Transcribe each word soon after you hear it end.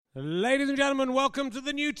Ladies and gentlemen, welcome to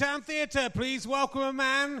the Newtown Theatre. Please welcome a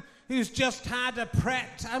man who's just had a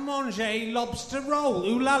pret-a-manger lobster roll.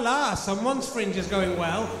 Ooh la la, someone's fringe is going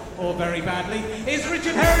well, or very badly. It's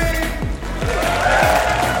Richard Herring!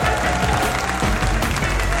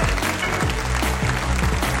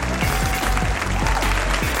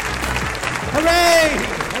 Hooray!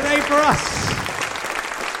 Hooray for us!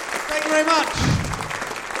 Thank you very much.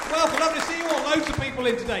 Well, lovely to see you all. Loads of people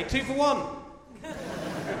in today. 2 for 1.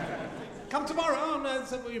 Come tomorrow. Oh, no,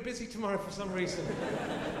 you're busy tomorrow for some reason.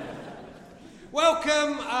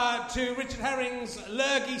 Welcome to Richard Herring's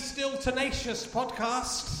Lurgy Still Tenacious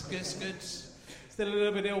podcast. Good. Still a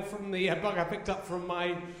little bit ill from the bug I picked up from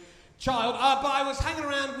my child. But I was hanging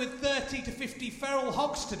around with 30 to 50 feral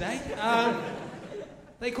hogs today.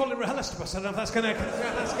 They call it RHLSTP. I don't know if that's going to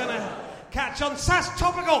catch on. That's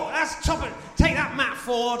topical. That's topical. Take that, Matt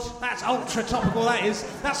Ford. That's ultra topical, that is.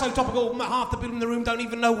 That's so topical, half the people in the room don't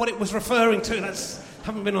even know what it was referring to.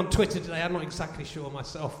 Haven't been on Twitter today. I'm not exactly sure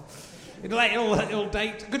myself. It'll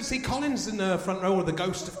date. Good to see Colin's in the front row, or the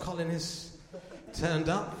ghost of Colin has turned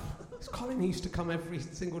up. Colin used to come every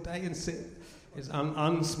single day and sit his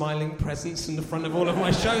unsmiling presence in the front of all of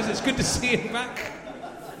my shows. It's good to see him back.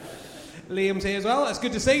 Liam's here as well. That's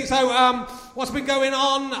good to see. So, what's been going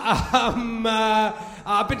on?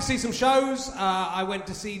 I've been to see some shows. I went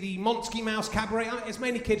to see the Monsky Mouse Cabaret. It's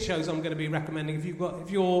mainly kids shows I'm going to be recommending. If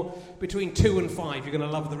you're between 2 and 5, you're going to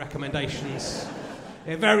love the recommendations.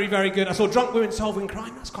 Yeah, very, very good. I saw Drunk Women Solving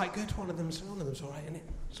Crime. That's quite good. One of them's all right, isn't it?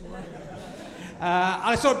 It's all right.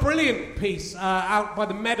 I saw a brilliant piece out by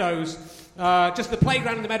the Meadows. Just the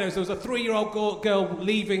playground in the Meadows. There was a 3-year-old girl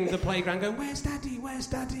leaving the playground going, "Where's Daddy? Where's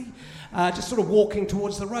Daddy?" Just sort of walking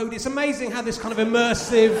towards the road. It's amazing how this kind of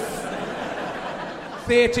immersive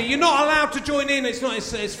theatre, you're not allowed to join in.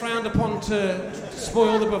 It's frowned upon to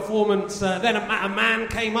spoil the performance. Then a man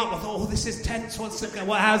came up. I thought, oh, this is tense. He said,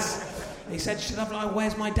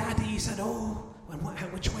 "Where's my daddy?" He said,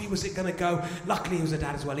 which way was it going to go? Luckily, it was a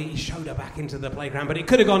dad as well. He showed her back into the playground, but it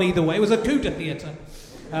could have gone either way. It was a Tudor theatre.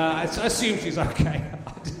 I assume she's okay.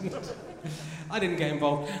 I didn't get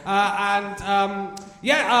involved. A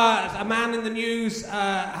man in the news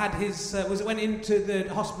went into the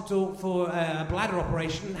hospital for a bladder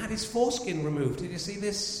operation and had his foreskin removed. Did you see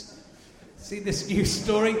this? See this news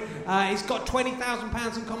story? He's got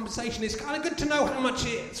 £20,000 in compensation. It's kind of good to know how much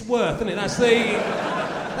it's worth, isn't it?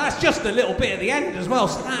 That's just a little bit at the end as well.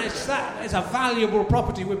 So that is a valuable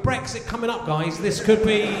property. With Brexit coming up, guys, this could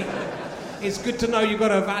be. It's good to know you've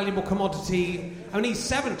got a valuable commodity. I mean, he's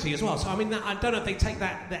 70 as well, so I mean, I don't know if they take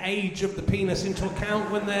the age of the penis into account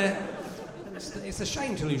when they're. It's a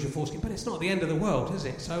shame to lose your foreskin, but it's not the end of the world, is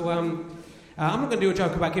it? So I'm not going to do a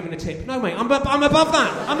joke about giving a tip. No, mate, I'm above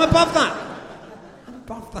that. I'm above that.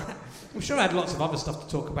 I'm sure I had lots of other stuff to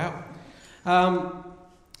talk about. I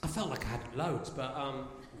felt like I had loads, but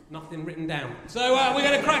nothing written down. So we're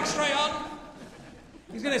going to crack straight on.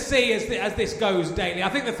 He's going to see as this goes daily. I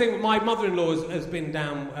think the thing, my mother-in-law has been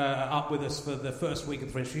down up with us for the first week of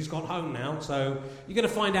the Fringe. She's gone home now, so you're going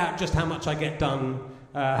to find out just how much I get done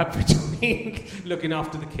between looking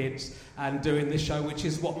after the kids and doing this show, which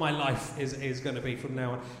is what my life is going to be from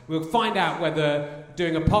now on. We'll find out whether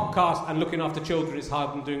doing a podcast and looking after children is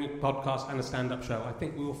harder than doing a podcast and a stand-up show. I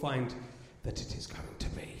think we will find that it is going to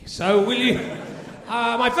be. So will you...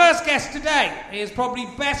 my first guest today is probably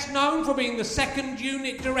best known for being the second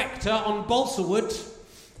unit director on Balsa Wood.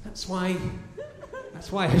 That's why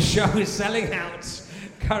her show is selling out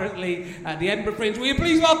currently at the Edinburgh Fringe. Will you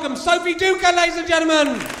please welcome Sophie Duker, ladies and gentlemen?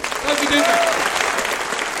 Sophie Duker.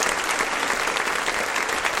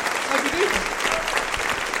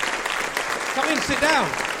 Come in, sit down.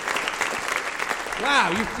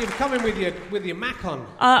 Wow, you've come in with your Mac on.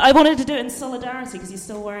 I wanted to do it in solidarity because you're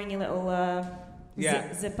still wearing your little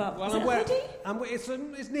zip up. Well,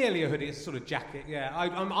 it's nearly a hoodie. It's a sort of jacket. Yeah,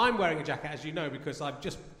 I'm wearing a jacket, as you know, because I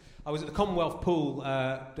was at the Commonwealth Pool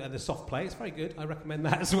at the soft play. It's very good. I recommend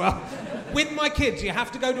that as well. With my kids, you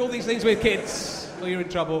have to go do all these things with kids, or you're in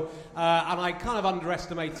trouble. And I kind of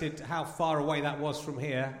underestimated how far away that was from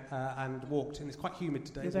here, and walked in. It's quite humid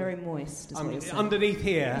today. You're very moist. Underneath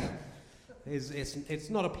here. It's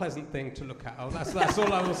not a pleasant thing to look at. Oh, that's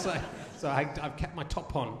all I will say. So I've kept my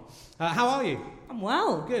top on. How are you? I'm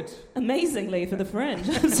well. Good. Amazingly for the Fringe.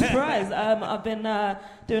 I'm surprised. I've been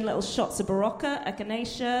doing little shots of Barocca,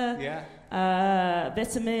 Echinacea,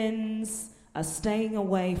 vitamins, staying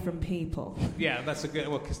away from people. Yeah, that's a good...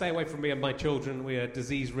 Well, stay away from me and my children. We are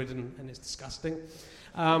disease-ridden and it's disgusting.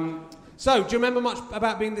 So, do you remember much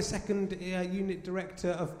about being the second unit director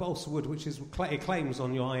of Balsawood, which is it claims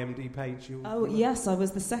on your IMDb page? Yes, I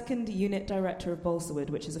was the second unit director of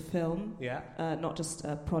Balsawood, which is a film, not just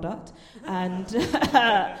a product. And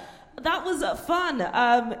that was fun.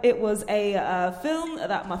 It was a film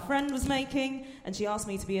that my friend was making, and she asked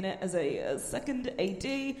me to be in it as a second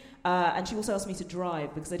AD, and she also asked me to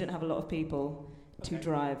drive, because they didn't have a lot of people to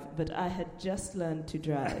drive, but I had just learned to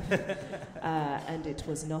drive, and it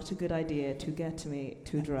was not a good idea to get me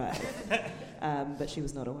to drive. But she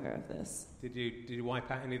was not aware of this. Did you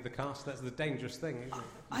wipe out any of the cast? That's the dangerous thing,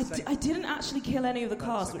 isn't it? I didn't actually kill any of the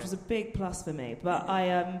cast, which was a big plus for me. But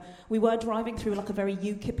we were driving through like a very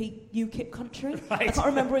UKIP country. Right. I can't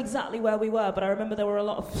remember exactly where we were, but I remember there were a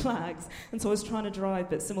lot of flags, and so I was trying to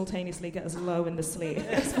drive, but simultaneously get as low in the sleep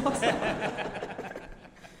as possible.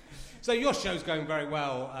 So your show's going very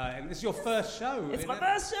well, and this is your first show. It's my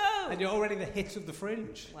first show! And you're already the hit of the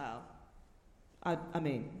Fringe. Well, I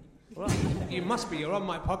mean... Well, you must be. You're on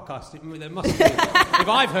my podcast. There must be. If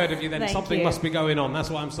I've heard of you, then something must be going on. That's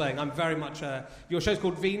what I'm saying. I'm very much... your show's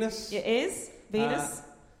called Venus? It is. Venus.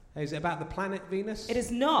 Is it about the planet Venus? It is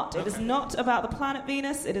not. Okay. It is not about the planet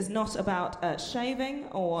Venus. It is not about shaving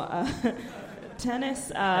or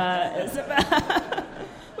tennis. It's about...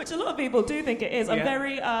 Which a lot of people do think it is. I'm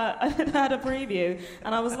very... I had a preview,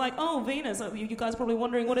 and I was like, oh, Venus, you guys are probably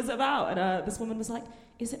wondering what it's about. And this woman was like,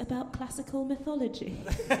 is it about classical mythology?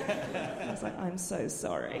 I was like, I'm so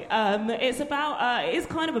sorry. It's about... it is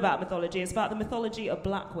kind of about mythology. It's about the mythology of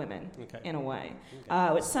black women, in a way.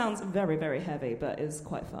 Which sounds very, very heavy, but is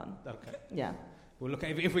quite fun. Okay. Yeah. Well, look,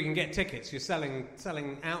 if we can get tickets, you're selling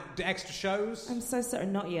out extra shows? I'm so sorry,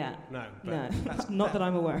 not yet. No. Not that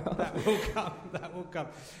I'm aware of. That will come.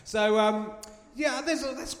 So,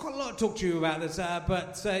 there's quite a lot to talk to you about this,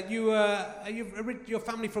 but your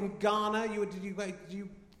family from Ghana?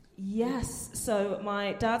 Yes, so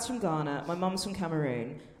my dad's from Ghana, my mum's from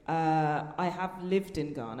Cameroon. I have lived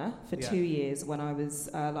in Ghana for 2 years when I was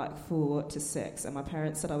 4 to 6, and my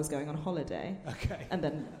parents said I was going on holiday, and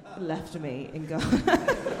then left me in Ghana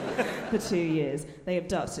for 2 years. They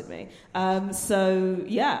abducted me. I've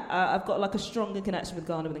got like a stronger connection with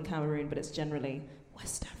Ghana than Cameroon, but it's generally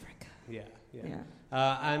West Africa. Yeah.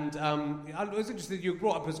 I was interested. You grew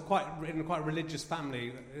up as in a quite religious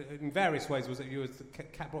family in various ways. Was it you were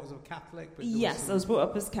brought up as a Catholic? Yes, I was brought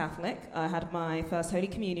up as Catholic. I had my first Holy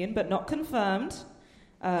Communion, but not confirmed.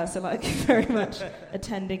 Very much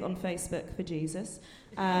attending on Facebook for Jesus.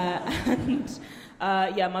 My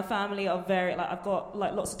family are very I've got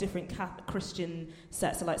lots of different Christian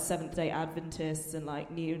sets, so Seventh-day Adventists and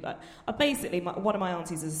basically one of my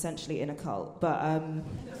aunties is essentially in a cult, but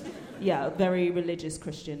a very religious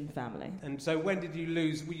Christian family. And so when did you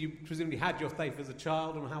lose? You presumably had your faith as a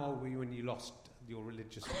child, and how old were you when you lost your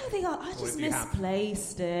religious faith? I think I just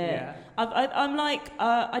misplaced it. Yeah.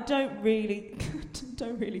 I don't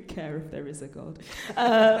really care if there is a God.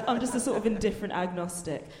 I'm just a sort of indifferent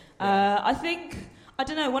agnostic. I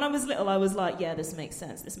don't know, when I was little I was like, yeah, this makes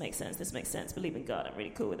sense, believe in God, I'm really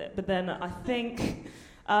cool with it. But then I think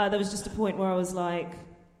there was just a point where I was like,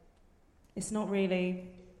 it's not really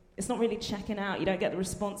checking out. You don't get the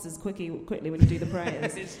responses quickly when you do the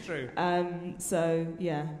prayers. It's true.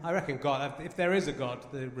 I reckon God, if there is a God,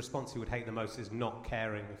 the response he would hate the most is not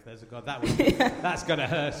caring if there's a God. That's going to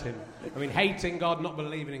hurt him. I mean, hating God, not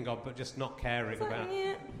believing in God, but just not caring about.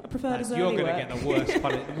 Yeah, I prefer his You're going to get the worst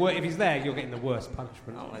punishment. If he's there, you're getting the worst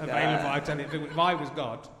punishment available. I tell you, if I was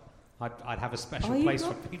God, I'd have a special place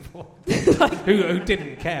for people who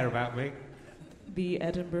didn't care about me. The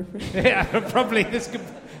Edinburgh Fringe. Yeah, probably. This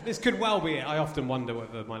could well be it. I often wonder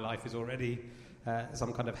whether my life is already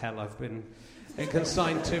some kind of hell I've been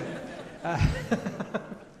consigned to. I'm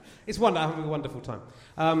having a wonderful time.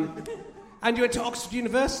 And you went to Oxford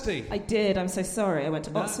University. I did. I'm so sorry. I went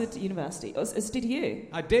to Oxford University. As did you?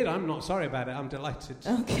 I did. I'm not sorry about it. I'm delighted.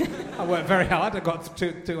 Okay. I worked very hard. I got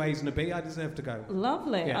two A's and a B. I deserve to go.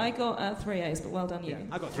 Lovely. Yeah. I got 3 A's, but well done you. Yeah,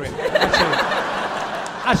 I got 3.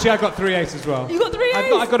 Actually, I got 3 A's as well. You got 3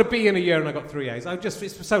 A's? I got a B in a year and I got 3 A's.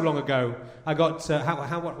 It's so long ago. I got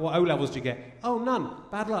what O levels did you get? Oh, none.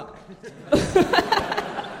 Bad luck.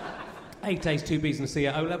 8 A's, 2 B's and a C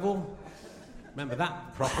at O level. Remember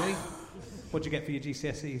that properly. What'd you get for your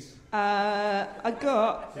GCSEs? I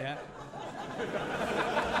got... Yeah.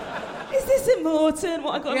 Is this important?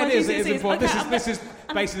 What I got? Yeah, it is important. Okay, this is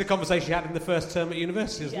basically the conversation you had in the first term at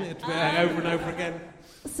university, isn't it? Over and over again.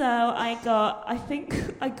 So I got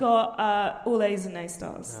all A's and no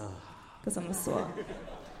stars because I'm a swot.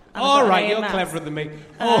 All right, you're cleverer than me.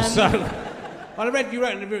 Also, well, I read you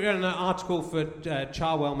wrote an article for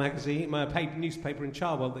Charwell magazine, my paid newspaper in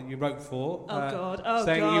Charwell that you wrote for.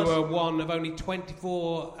 Saying you were one of only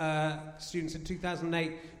 24 students in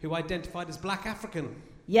 2008 who identified as Black African.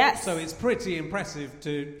 Yes. So it's pretty impressive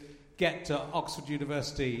to get to Oxford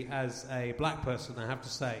University as a black person, I have to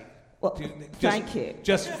say. Well, thank you.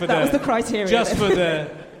 Just for that was the criteria. Just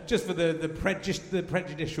for the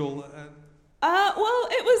prejudicial. Well,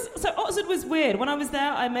 Oxford was weird. When I was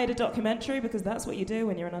there, I made a documentary because that's what you do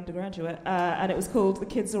when you're an undergraduate, and it was called "The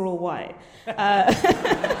Kids Are All White." I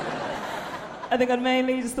think I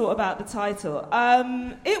mainly just thought about the title.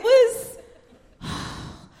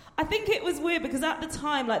 I think it was weird because at the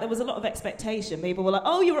time, like, there was a lot of expectation. People were like,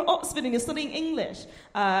 "Oh, you're at Oxford and you're studying English,"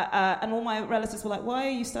 and all my relatives were like, "Why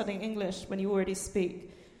are you studying English when you already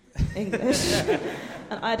speak English?"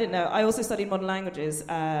 And I didn't know. I also studied modern languages,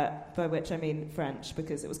 by which I mean French,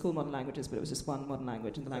 because it was called modern languages, but it was just one modern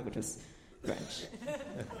language, and the language was French.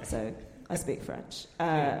 So I speak French.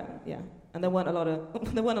 Yeah. And there weren't a lot of black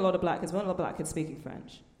kids. There weren't a lot of black kids speaking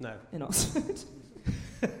French. No. In Oxford.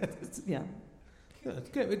 Yeah.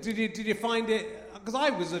 Good. Did you find it? Because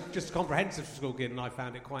I was just a comprehensive school kid, and I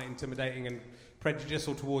found it quite intimidating and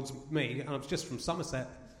prejudicial towards me. And I was just from Somerset,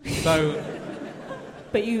 so.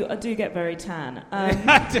 But you do get very tan.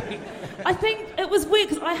 I think it was weird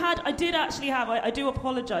because I do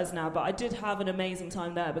apologise now, but I did have an amazing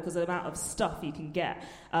time there because of the amount of stuff you can get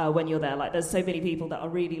when you're there. Like, there's so many people that are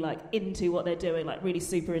really, like, into what they're doing, like, really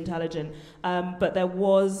super intelligent. But there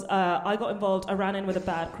was, I got involved, I ran in with a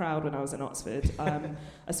bad crowd when I was in Oxford.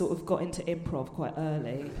 I sort of got into improv quite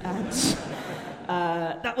early, and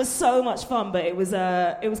that was so much fun, but it was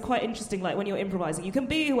quite interesting. Like, when you're improvising, you can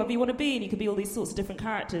be whoever you want to be, and you can be all these sorts of different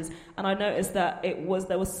characters, and I noticed that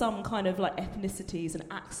there was some kind of, like, ethnicities and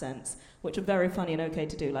accents which are very funny and okay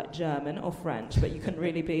to do, like German or French, but you couldn't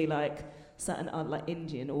really be like certain like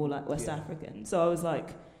Indian or like West African. So I was like,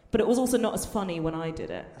 but it was also not as funny when I did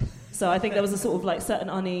it. So I think there was a sort of like certain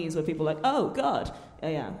unease where people were like, oh God,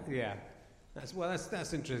 yeah.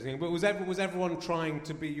 That's interesting. But was everyone trying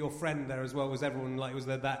to be your friend there as well? Was everyone like, was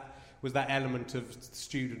that element of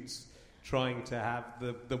students trying to have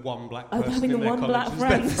the one black person having in the their one black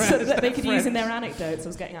colleges, friend so that they could use in their anecdotes? I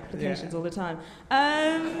was getting applications all the time.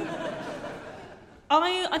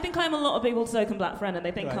 I think I'm a lot of people's token black friend, and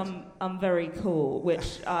they think I'm very cool,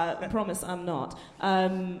 which I promise I'm not.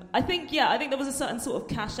 I think there was a certain sort of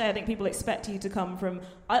cachet. I think people expect you to come from.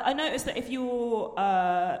 I noticed that if you're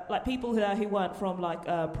like people who weren't from like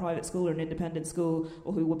a private school or an independent school,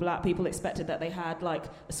 or who were black, people expected that they had like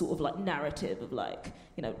a sort of like narrative of like,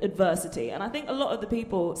 you know, adversity. And I think a lot of the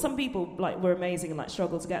people, some people like were amazing and like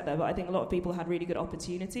struggled to get there, but I think a lot of people had really good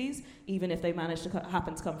opportunities, even if they managed to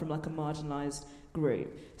happen to come from like a marginalised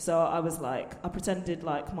group. So I was like, I pretended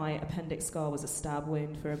like my appendix scar was a stab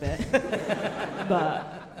wound for a bit. But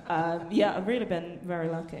I've really been very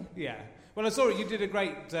lucky. Yeah. Well, I saw it. You did a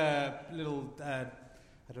great little, I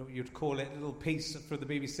don't know what you'd call it, little piece for the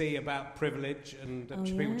BBC about privilege and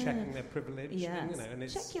people checking their privilege. Yes. You know, and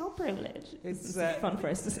it's, check your privilege. It's a fun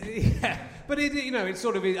phrase to say. Yeah. But it's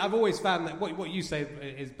sort of. I've always found that what you say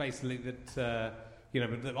is basically that.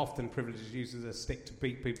 But that often privilege is used as a stick to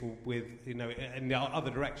beat people with, in the other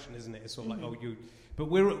direction, isn't it? It's sort of like,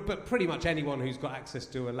 but pretty much anyone who's got access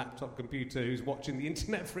to a laptop computer, who's watching the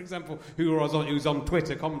internet, for example, who's on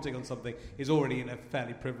Twitter commenting on something, is already in a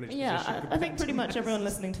fairly privileged position. Yeah, I think pretty much everyone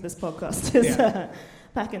listening to this podcast is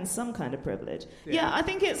back in some kind of privilege. Yeah, I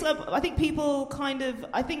think it's. I think people kind of.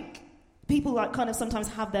 I think. People like kind of sometimes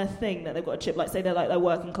have their thing that they've got a chip, like say they're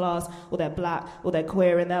working class or they're black or they're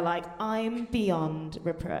queer, and they're like, I'm beyond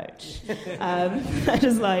reproach. They're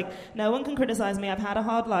just like, no one can criticize me, I've had a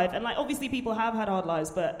hard life. And like obviously people have had hard lives,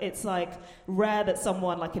 but it's like rare that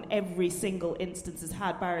someone like in every single instance has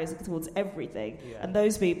had barriers towards everything. Yeah. And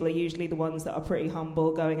those people are usually the ones that are pretty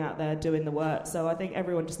humble, going out there doing the work. So I think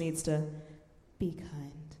everyone just needs to be kind.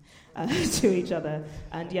 To each other,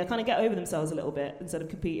 and kind of get over themselves a little bit instead of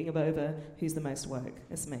competing over who's the most woke.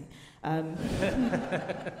 It's me.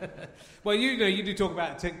 Well, you do talk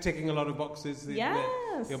about ticking a lot of boxes.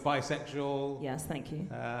 Yes. You're bisexual. Yes, thank you.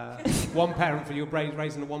 One parent for you're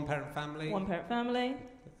raised in a one-parent family. One-parent family.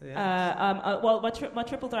 Yes. Well, my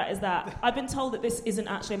triple threat is that I've been told that this isn't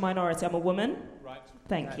actually a minority. I'm a woman. Right.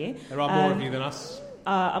 Thank you. There are more of you than us.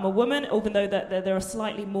 I'm a woman, even though there are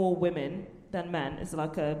slightly more women than men. It's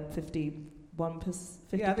like a 51%.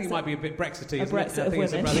 Yeah, I think it might be a bit Brexity, isn't Brexit it? of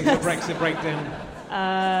women. I think it's a Brexit breakdown.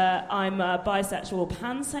 I'm bisexual or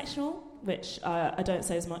pansexual, which I don't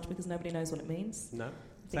say as much because nobody knows what it means. No,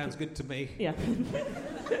 sounds good to me. Yeah.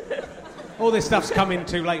 All this stuff's come in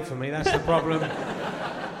too late for me, that's the problem.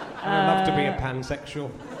 I'd love to be a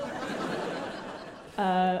pansexual.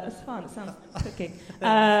 It's fun, it sounds cooking.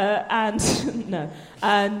 And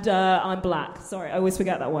I'm black. Sorry, I always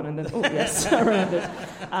forget that one. And then, oh yes, I remembered.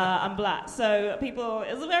 I'm black. So people,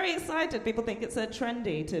 it's very excited. People think it's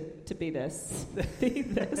trendy to be this,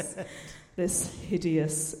 this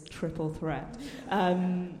hideous triple threat. A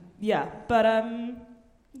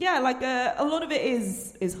lot of it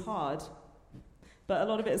is hard, but a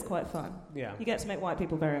lot of it is quite fun. Yeah. You get to make white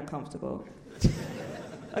people very uncomfortable.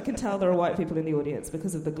 I can tell there are white people in the audience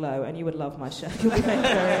because of the glow, and you would love my show. You'll be made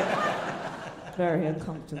very, very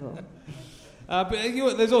uncomfortable.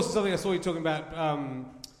 There's also something I saw you talking about.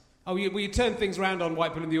 You turned things around on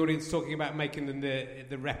white people in the audience, talking about making them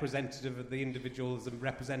the representative of the individuals and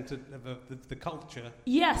representative of the culture.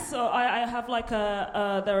 Yes, so I have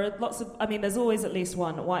there are lots of, there's always at least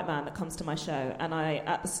one white man that comes to my show, and I,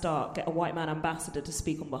 at the start, get a white man ambassador to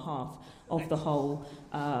speak on behalf of the whole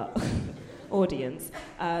audience,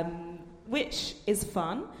 which is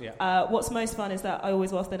fun. Yeah. What's most fun is that I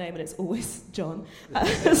always ask their name and it's always John.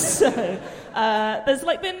 There's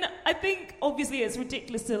been, I think, obviously it's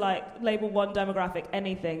ridiculous to label one demographic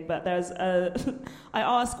anything, but there's I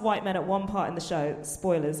ask white men at one part in the show,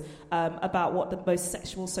 spoilers, about what the most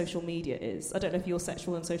sexual social media is. I don't know if you're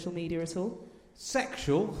sexual on social media at all.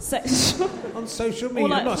 Sexual? Sexual. On social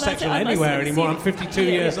media? I'm not sexual anywhere anymore. I'm 52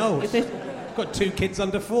 years old. I've got 2 kids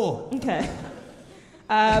under 4. Okay.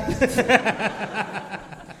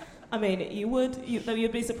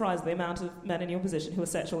 You'd be surprised at the amount of men in your position who are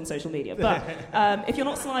sexual on social media. But if you're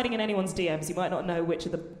not sliding in anyone's DMs, you might not know which are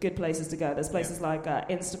the good places to go. There's places like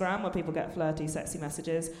Instagram, where people get flirty, sexy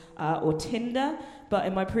messages, or Tinder. But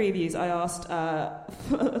in my previews, I asked a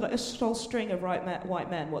whole string of white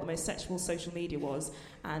men what the most sexual social media was,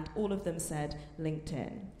 and all of them said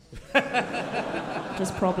LinkedIn. Which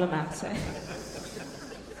is problematic.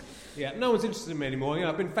 Yeah, no one's interested in me anymore.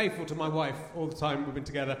 I've been faithful to my wife all the time we've been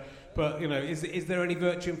together. But, is there any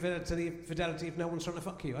virtue in fidelity if no one's trying to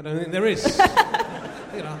fuck you? I don't think there is.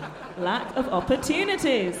 Lack of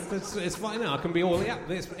opportunities. It's fine now. I can be all... Yeah,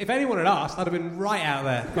 if anyone had asked, I'd have been right out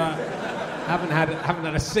there. But haven't had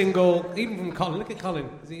a single... Even from Colin. Look at Colin.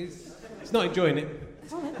 He's not enjoying it.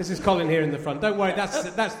 This is Colin here in the front. Don't worry,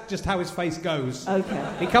 that's just how his face goes.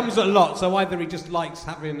 Okay. He comes a lot, so either he just likes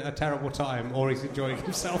having a terrible time or he's enjoying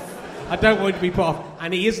himself. I don't want him to be put off.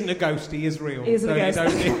 And he isn't a ghost, he is real. He is a ghost.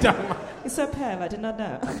 Don't He's so pale, I did not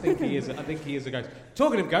know. I think he is a ghost.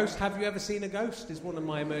 Talking of ghosts, have you ever seen a ghost? Is one of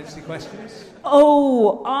my emergency questions.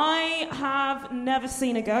 Oh, I have never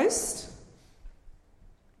seen a ghost.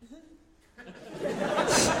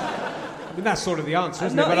 That's sort of the answer,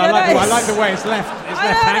 isn't it? But I like the way it's left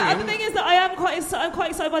hanging. The thing is that I'm quite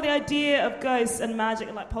excited by the idea of ghosts and magic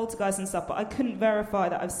and poltergeists and stuff, but I couldn't verify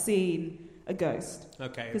that I've seen a ghost.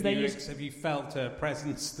 Okay. Have you felt a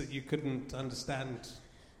presence that you couldn't understand?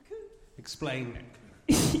 Explain.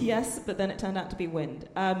 Yes, but then it turned out to be wind.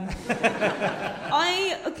 I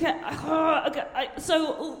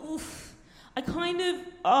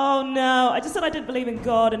just said I didn't believe in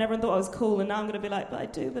God and everyone thought I was cool, and now I'm going to be like, but I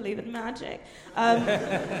do believe in magic. I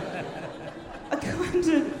kind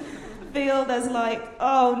of feel there's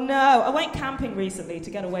I went camping recently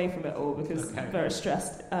to get away from it all because I'm very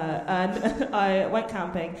stressed, and I went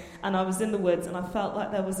camping and I was in the woods and I felt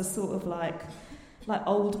like there was a sort of like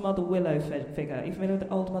old Mother Willow figure. Are you familiar with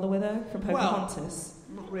the old Mother Willow from Pocahontas?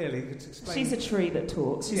 Well, not really. Could you explain? She's a tree that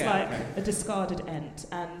talks. She's a discarded ent,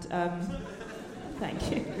 and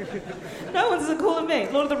thank you. No one's as cool as me.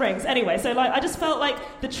 Lord of the Rings. Anyway, so I just felt like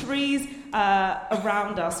the trees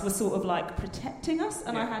around us were sort of protecting us,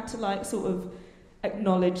 and I had to sort of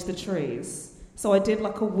acknowledge the trees. So I did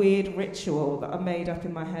a weird ritual that I made up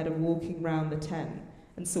in my head of walking round the tent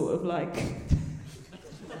and sort of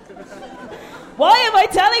why am I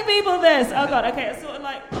telling people this? Oh God. Okay, I sort of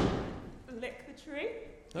lick the tree.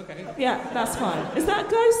 Okay. Yeah, that's fine. Is that a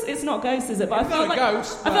ghost? It's not ghost, is it? But it's I felt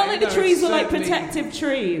like the trees were protective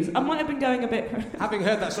trees. I might have been going a bit... Having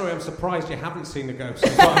heard that story, I'm surprised you haven't seen a ghost,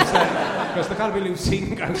 is what I'm saying. Because the kind of people who've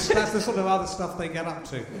seen ghosts, that's the sort of other stuff they get up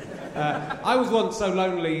to. I was once so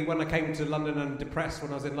lonely when I came to London and depressed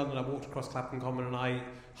when I was in London. I walked across Clapham Common and I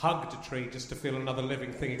hugged a tree just to feel another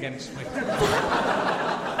living thing against me.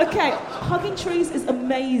 Okay, hugging trees is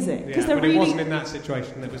amazing. Yeah, but it wasn't in that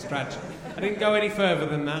situation. It was tragic. I didn't go any further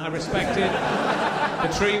than that. I respected the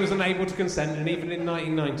tree was unable to consent, and even in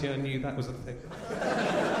 1990 I knew that was a thing.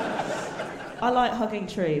 I like hugging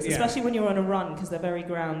trees, especially when you're on a run, because they're very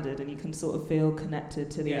grounded and you can sort of feel connected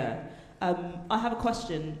to the earth. I have a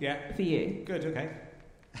question for you. Good, okay.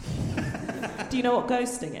 Do you know what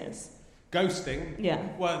ghosting is? Ghosting? Yeah.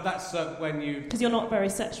 Well, that's when you... Because you're not very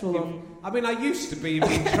sexual on... I mean, I used to be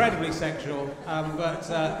incredibly sexual, but...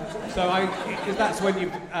 Because that's when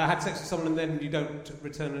you've had sex with someone and then you don't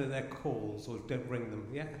return their calls or don't ring them,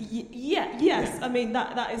 yeah? Yes. Yeah. I mean,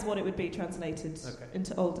 that is what it would be translated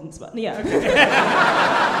into Olden's, but yeah. Okay.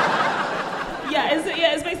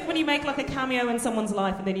 It's basically when you make like a cameo in someone's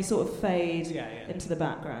life and then you sort of fade into the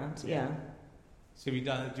background, So do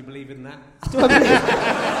you believe in that? Do I believe?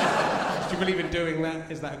 Do you believe in doing that?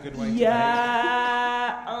 Is that a good way to behave?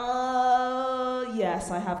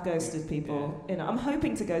 Yes, I have ghosted people. Yeah. I'm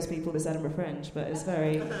hoping to ghost people this Edinburgh Fringe, but it's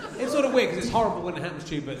very... It's sort of weird because it's horrible when it happens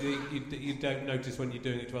to you, but you don't notice when you're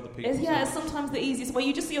doing it to other people. It's sometimes the easiest. Well,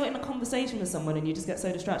 you're in a conversation with someone and you just get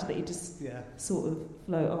so distracted that you just sort of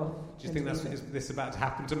float off. Do you think is this about to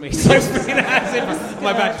happen to me? Sophie, am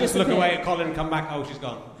I about to just look away at Colin and come back? Oh, she's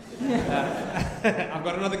gone. I've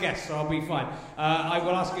got another guest, so I'll be fine.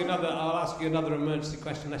 I'll ask you another emergency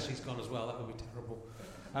question, unless she's gone as well. That would be terrible.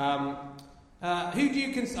 Who do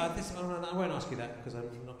you consider... I won't ask you that because I'm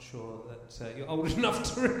not sure that you're old enough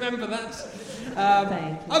to remember that.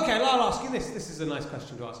 Thank you. Okay, I'll ask you this. This is a nice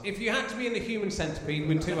question to ask. If you had to be in a human centipede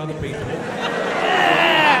with two other people,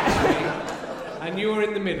 and you were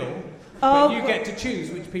in the middle, but you get to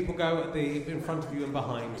choose which people go in front of you and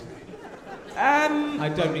behind. I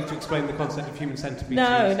don't need to explain the concept of human centipede.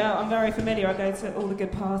 No, I'm very familiar. I go to all the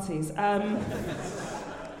good parties. I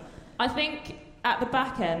think at the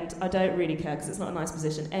back end, I don't really care because it's not a nice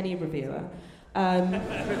position. Any reviewer. The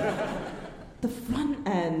front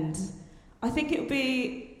end, I think it would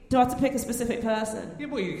be. Do I have to pick a specific person? Yeah,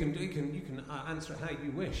 well, you can answer it how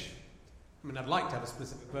you wish. I mean, I'd like to have a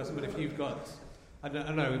specific person, but if you've got, I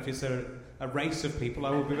don't know, if it's a race of people, I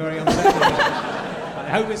will be very upset with it. I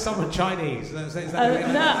hope it's someone Chinese. Is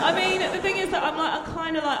that no, I mean, the thing is that I'm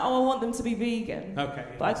kind of like, I want them to be vegan. Okay.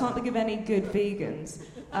 But I can't think of any good vegans.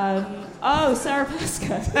 Sarah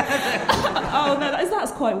Pascoe.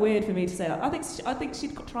 That's quite weird for me to say that. I think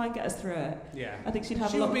she'd try and get us through it. Yeah. I think she'd have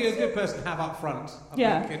She would be a good person to have up front.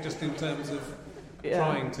 I think, just in terms of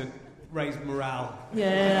trying to raise morale.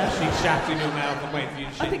 Yeah. She'd shout in your mouth and wait for you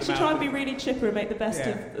to shit. I think she'd mouth. try and be really chipper and make the best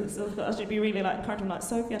of. I should be really like encouraging, like,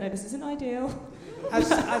 Sophie, I know this isn't ideal.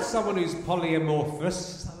 As someone who's polyamorphous,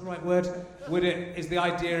 is that the right word? Is the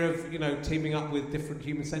idea of teaming up with different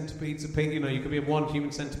human centipedes? You could be in one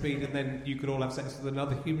human centipede and then you could all have sex with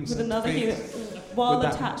another human centipede. With another human, while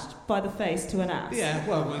attached by the face to an ass. Yeah,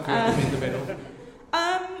 well, we could be in the middle.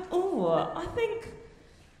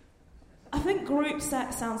 I think group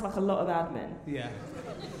sex sounds like a lot of admin. Yeah.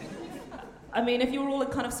 I mean, if you're all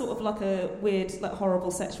kind of sort of like a weird, like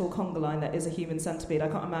horrible sexual conga line that is a human centipede, I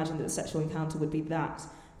can't imagine that the sexual encounter would be that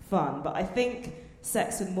fun. But I think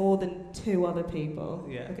sex with more than two other people.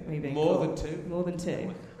 Yeah. Look at me being More cool. than two? More than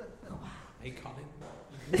two. Oh, wow. Hey, Colin.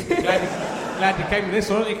 glad you came to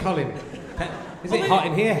this, aren't you, Colin? Is it hot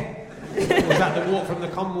in here? Or was that the walk from the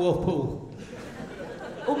Commonwealth pool?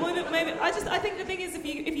 Or maybe I think the thing is,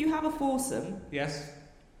 if you have a foursome, yes,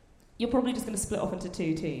 you're probably just going to split off into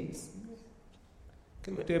two teams.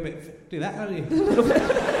 Can we do that, aren't you? What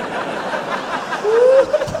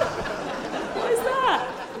is that?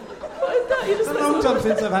 It's a long time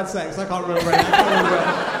since I've had sex. I can't remember any of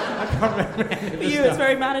For you, it's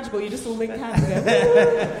very manageable. You just all link hands and go.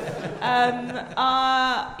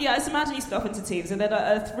 Just imagine you split off into teams, and then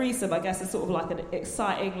a threesome, I guess, is sort of like an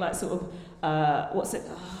exciting, like sort of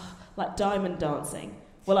like diamond dancing.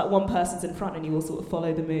 Well, like one person's in front and you all sort of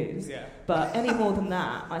follow the moves. Yeah. But any more than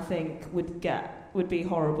that, I think would be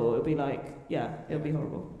horrible. It would be like, it would be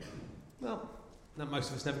horrible. Well,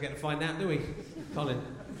 most of us never get to find out, do we, Colin?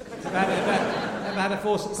 Ever had a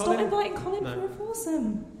foursome, Colin? Stop inviting Colin for a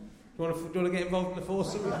foursome. Do you want to get involved in the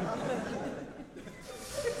foursome?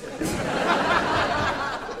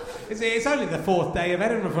 It's only the fourth day of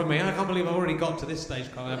Edinburgh for me. I can't believe I've already got to this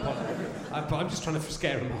stage, Colin. I'm just trying to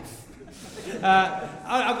scare him off.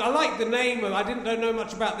 I like the name. I didn't know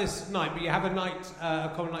much about this night, but you have a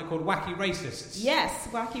comedy night called Wacky Racists. Yes,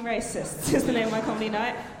 Wacky Racists is the name of my comedy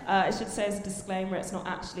night. It should say as a disclaimer, it's not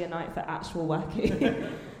actually a night for actual wacky,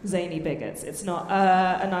 zany bigots. It's not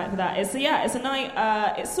a night for that. It's a night.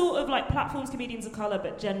 It's sort of like platforms comedians of colour,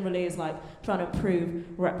 but generally is like trying to improve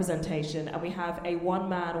representation. And we have a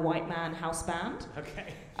one-man white man house band.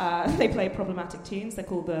 Okay. They play problematic tunes. They're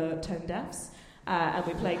called the Tone Deafs. And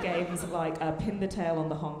we play games like Pin the Tail on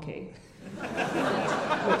the Honky,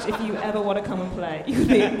 which if you ever want to come and play, you'd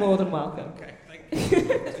be more than welcome. Okay, thank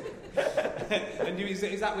you. And is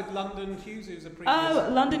that with London Hughes, who's a previous... Oh,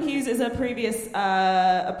 London Hughes is a previous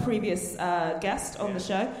guest on the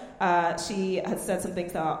show. She has said some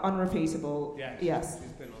things that are unrepeatable. Yeah, yes.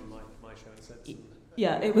 She's been on my show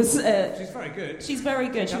Yeah, it was... she's very good. She's very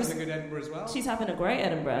good. She's having a good Edinburgh as well. She's having a great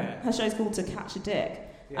Edinburgh. Yeah. Her show's called To Catch a Dick.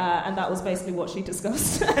 Yeah. And that was basically what she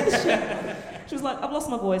discussed. She was like, I've lost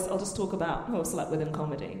my voice, I'll just talk about who I've slept with in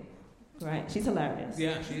comedy. Right? She's hilarious.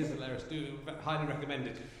 Yeah, she is hilarious. Highly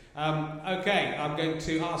recommended. Okay, I'm going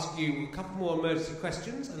to ask you a couple more emergency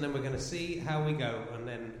questions, and then we're going to see how we go, and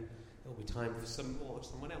then it'll be time for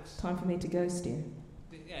someone else. Time for me to ghost you.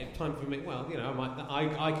 Yeah, time for me. Well, you know,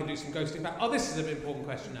 I can do some ghosting back. Oh, this is an important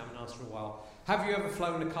question I haven't asked for a while. Have you ever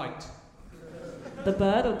flown a kite? The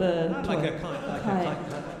bird or the... Not like a kite. Like a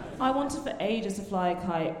kite. I wanted for ages to fly a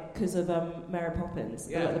kite because of Mary Poppins,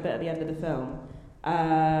 the bit at the end of the film.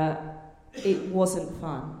 It wasn't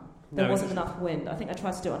fun. There wasn't enough wind. I think I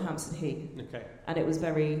tried to do it on Hampstead Heath. Okay. And it was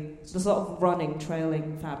the sort of running,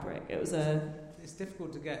 trailing fabric. It was It's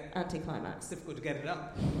difficult to get... Anticlimax. It's difficult to get it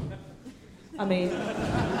up. I mean,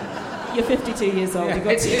 you're 52 years old, you've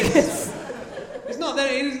got 2 kids. It's not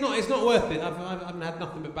worth it. I've had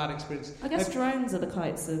nothing but bad experience. I guess drones are the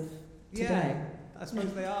kites of today. Yeah, I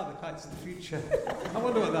suppose they are the kites of the future. I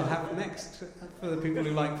wonder what they'll have next for the people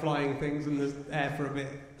who like flying things in the air for a bit.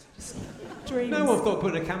 Dreams. No one thought of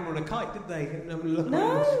putting a camera on a kite, did they? No.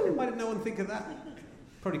 Why did no one think of that?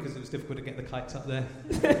 Probably because it was difficult to get the kites up there.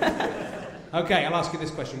 Okay, I'll ask you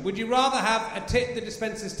this question. Would you rather have a tit that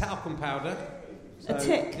dispenses talcum powder? A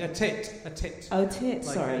tit? A tit. Oh, tit,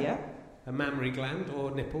 like sorry, yeah. A mammary gland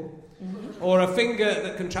or nipple. Mm-hmm. Or a finger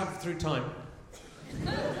that can travel through time.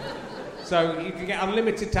 So you can get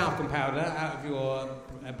unlimited talcum powder out of your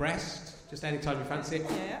breast, just any time you fancy it.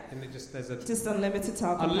 Yeah. And it just, there's a... Just unlimited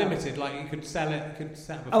talcum Unlimited, powder. like you could sell it, you could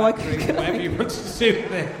set up a factory, whatever you want to do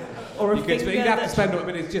with it. Or a you finger you'd have to spend it,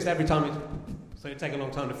 but it's just every time so it'd take a long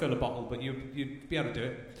time to fill a bottle, but you'd be able to do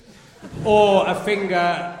it. Or a finger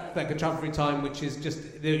that can travel through time, which is just...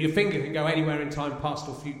 your finger can go anywhere in time, past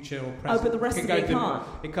or future or present. Oh, but the rest of it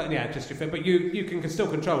can't? Yeah, just your finger. But you can still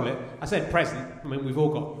control it. I said present. I mean, we've all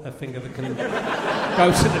got a finger that can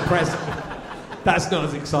go to the present. That's not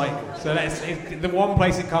as exciting. So the one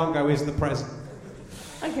place it can't go is the present.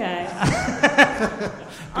 Okay.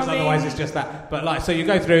 Because otherwise it's just that. But so you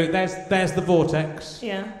go through, there's the vortex.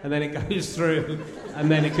 Yeah. And then it goes through, and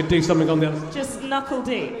then it could do something on the other side. Just knuckle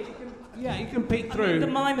deep. Yeah, you can peek through. The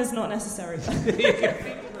mime is not necessary. You can peek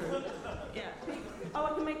through. Yeah. Oh,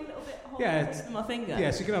 I can make a little bit hole with my finger.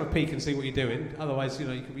 Yeah, so you can have a peek and see what you're doing. Otherwise, you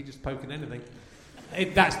could be just poking anything.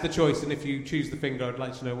 That's the choice, and if you choose the finger, I'd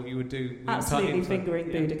like to know what you would do. Absolutely fingering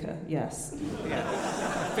Boudica, yes.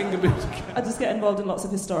 Yeah, finger Boudica. I just get involved in lots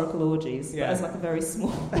of historical orgies, but as like a very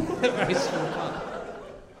small... very small part.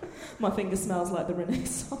 My finger smells like the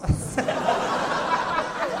Renaissance.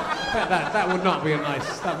 That would not be a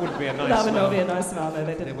nice... That wouldn't be a nice That would smell. not be a nice smell, no,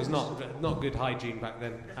 they didn't. It was not good hygiene back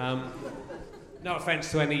then. No offence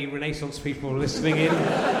to any Renaissance people listening in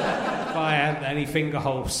via any finger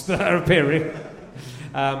holes that are appearing.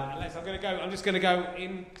 I'm just going to go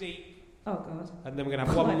in deep. Oh, God. And then we're going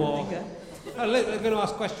to have one more. I'm going to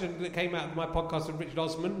ask a question that came out of my podcast with Richard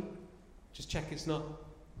Osman. Just check it's not...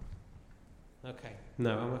 Okay.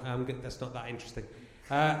 No, that's not that interesting.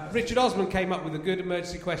 Richard Osman came up with a good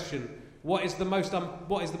emergency question. What is the most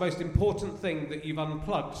important thing that you've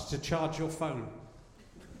unplugged to charge your phone?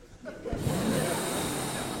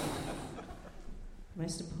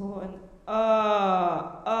 Most important...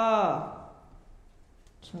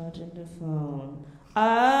 charging the phone.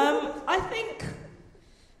 I think...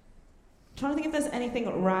 trying to think if there's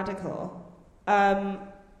anything radical.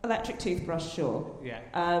 Electric toothbrush, sure. Yeah.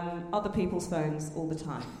 Other people's phones all the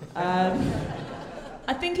time.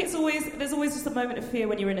 I think there's always just a moment of fear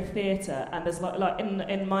when you're in a theatre, and there's like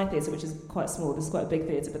in my theatre, which is quite small, this is quite a big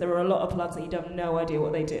theatre, but there are a lot of plugs that you have no idea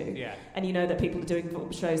what they do. Yeah. And you know that people are doing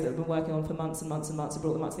shows that have been working on for months and months and months, and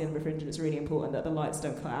brought them up to the Edinburgh Fringe, and it's really important that the lights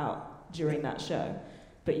don't cut out during that show.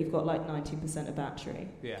 But you've got like 19% of battery.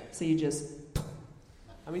 Yeah. So you just...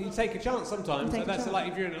 I mean, you take a chance sometimes. That's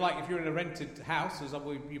like if you're in a rented house, as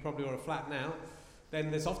you probably are a flat now,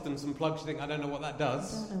 then there's often some plugs you think, I don't know what that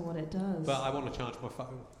does. I don't know what it does. But I want to charge my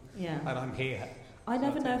phone. Yeah. And I'm here. I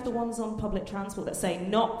never know if the ones on public transport that say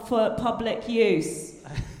not for public use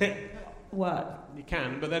work. You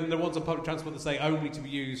can, but then the ones on public transport that say only to be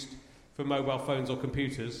used for mobile phones or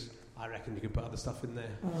computers, I reckon you could put other stuff in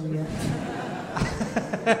there. Oh, yeah.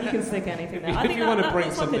 You can stick anything there. I think you want to bring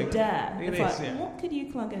that's something. Like a dare. It it's is, what could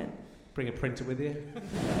you plug in? Bring a printer with you.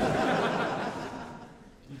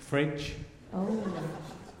 Fridge. Oh.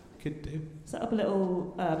 Could do. Set up a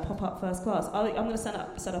little pop-up first class. I'm going to set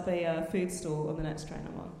up a food stall on the next train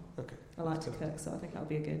I'm on. Okay. I like to cook, so I think that'll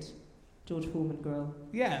be a good George Foreman grill.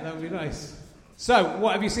 Yeah, that would be nice. So,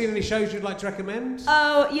 what have you seen? Any shows you'd like to recommend?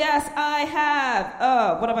 Oh, yes, I have.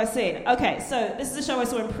 Oh, what have I seen? Okay, so this is a show I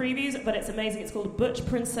saw in previews, but it's amazing. It's called Butch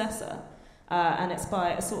Princessa, and it's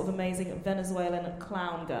by a sort of amazing Venezuelan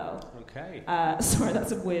clown girl. Okay. Sorry,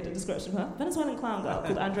 that's a weird description of her. Venezuelan clown girl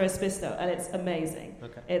called Andrea Spisto, and it's amazing.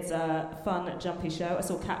 Okay. It's a fun, jumpy show. I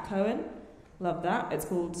saw Kat Cohen. Love that. It's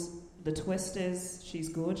called The Twist Is She's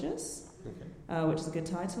Gorgeous, which is a good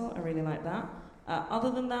title. I really like that. Other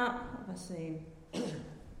than that, what have I seen?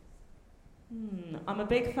 I'm a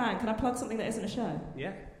big fan. Can I plug something that isn't a show?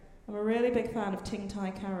 Yeah. I'm a really big fan of Ting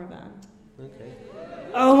Tai Caravan. Okay.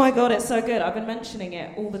 Oh my god, it's so good. I've been mentioning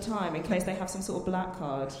it all the time in case they have some sort of black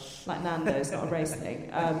card, like Nando's, not a race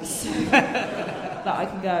thing, so that I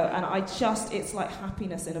can go. And it's like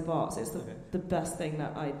happiness in a box. It's the best thing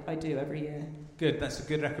that I do every year. Good, that's a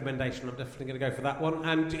good recommendation. I'm definitely going to go for that one.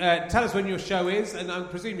 And tell us when your show is, and I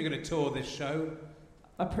presume you're going to tour this show.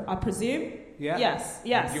 I presume? Yeah. Yes.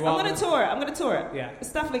 I'm going to tour it. Yeah.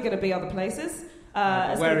 It's definitely going to be other places.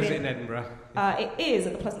 Where is it in Edinburgh? It is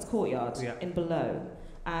at the Pleasance Courtyard in Below.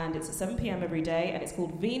 And it's at 7 p.m. every day, and it's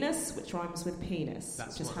called Venus, which rhymes with penis.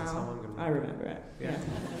 That's which is how I'm going to I remember it. Yeah.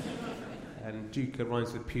 And Duca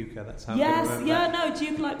rhymes with puka, that's how yes, I'm going to remember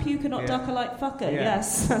Duke like puka, not ducker like fucker. Yeah.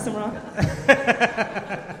 Yes, that's right.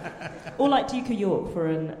 Or like Duca York for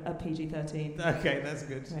a PG-13. Okay, that's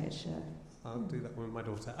good. Great show. I'll do that with my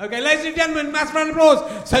daughter. Okay, ladies and gentlemen, massive round of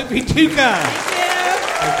applause, Sophie Duca.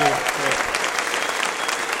 Thank you.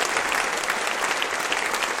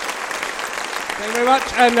 Thank you very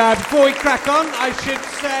much. And before we crack on, I should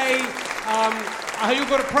say, I hope you've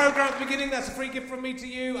got a programme at the beginning. That's a free gift from me to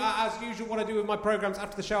you. As usual, what I do with my programmes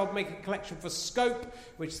after the show, I'll make a collection for Scope,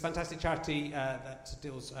 which is a fantastic charity that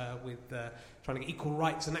deals with trying to get equal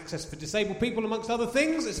rights and access for disabled people, amongst other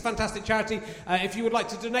things. It's a fantastic charity. If you would like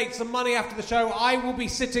to donate some money after the show, I will be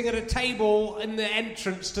sitting at a table in the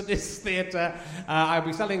entrance to this theatre. I'll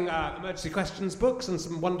be selling emergency questions books and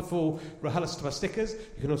some wonderful RHLSTP stickers.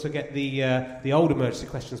 You can also get the old emergency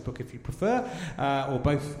questions book if you prefer, or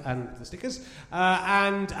both, and the stickers.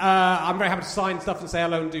 And I'm very happy to sign stuff and say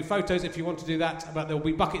hello and do photos if you want to do that. But there will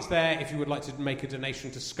be buckets there if you would like to make a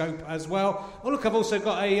donation to Scope as well. Oh, look, I've also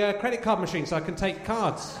got a credit card machine, so I can take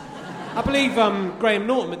cards. I believe Graham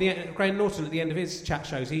Norton at the end of his chat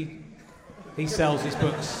shows, he sells his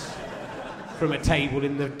books from a table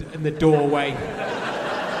in the doorway,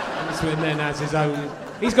 and then has his own.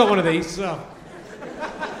 He's got one of these. So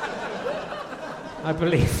I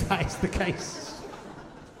believe that is the case.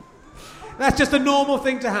 That's just a normal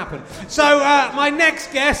thing to happen. So my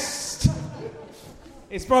next guest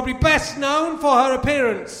is probably best known for her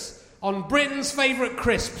appearance on Britain's Favourite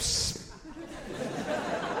Crisps.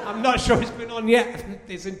 I'm not sure it's been on yet.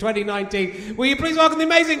 It's in 2019. Will you please welcome the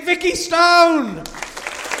amazing Vikki Stone? Vikki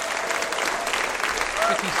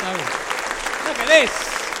Stone. Look at this.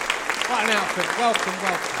 What an outfit. Welcome.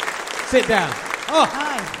 Sit down. Oh,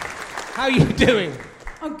 hi. How are you doing?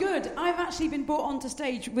 I'm good. I've actually been brought onto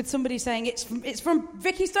stage with somebody saying it's from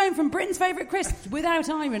Vikki Stone from Britain's Favourite Crisps without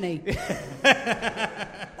irony.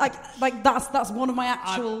 like that's one of my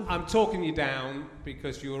actual. I'm talking you down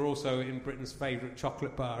because you were also in Britain's favourite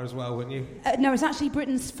chocolate bar as well, weren't you? No, it's actually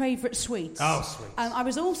Britain's Favourite Sweets. Oh, sweets. I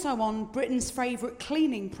was also on Britain's Favourite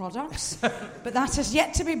Cleaning Products, but that has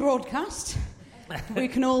yet to be broadcast. We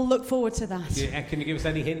can all look forward to that. Yeah, can you give us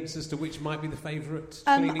any hints as to which might be the favourite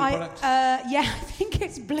cleaning product? Yeah, I think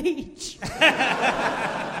it's bleach.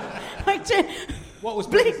 What was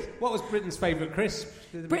Britain's favourite crisp?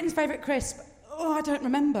 Britain's Favourite Crisp? Oh, I don't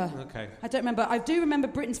remember. Okay. I don't remember. I do remember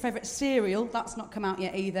Britain's Favourite Cereal. That's not come out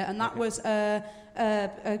yet either. And that was the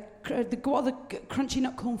Crunchy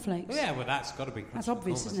Nut Cornflakes. Yeah, well, that's got to be crunchy. That's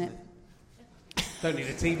obvious, isn't it? Don't need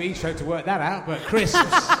a TV show to work that out, but crisps.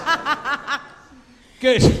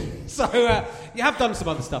 Good. So you have done some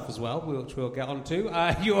other stuff as well, which we'll get on to.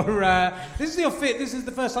 This is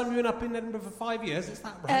the first time you've been up in Edinburgh for 5 years. Is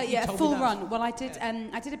that right? Yeah, full run. Well, I did.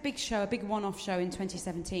 I did a big show, a big one-off show in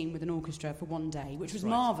 2017 with an orchestra for one day, which was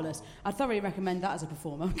marvellous. I'd thoroughly recommend that as a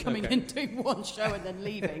performer, coming in, doing one show and then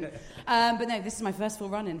leaving. But no, this is my first full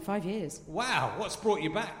run in 5 years. Wow, what's brought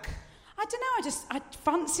you back? I don't know. I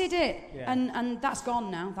fancied it, and that's gone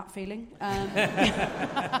now. That feeling.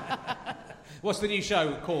 What's the new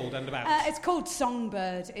show called and about? It's called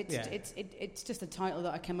Songbird. It's just a title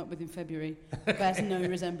that I came up with in February. It bears no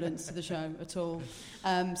resemblance to the show at all.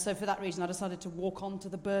 So for that reason, I decided to walk on to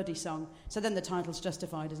the birdie song. So then the title's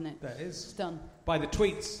justified, isn't it? That is. It's done. By the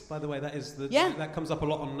tweets, by the way, that is that comes up a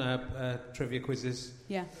lot on trivia quizzes.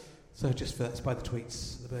 Yeah. So just for that's by the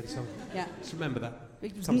tweets, the birdie song. Yeah. Just remember that.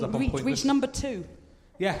 It comes up on reach number 2.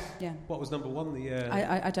 Yes. Yeah. What was number one?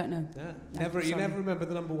 I don't know. Yeah. No, You never remember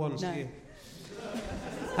the number ones, No. do you?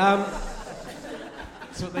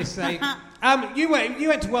 That's what they say. You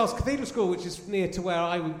went to Wells Cathedral School, which is near to where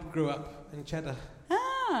I grew up in Cheddar.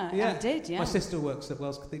 I did, yeah. My sister works at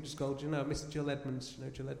Wells Cathedral School. Do you know Miss Jill Edmonds? Do you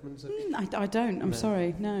know Jill Edmonds? I don't. I'm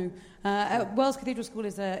sorry. No. Wells Cathedral School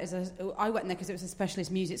is a. I went there because it was a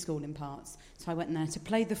specialist music school in parts, so I went there to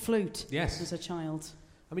play the flute. Yes. As a child.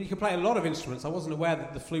 I mean, you can play a lot of instruments. I wasn't aware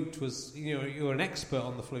that the flute was. You were an expert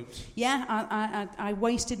on the flute. Yeah, I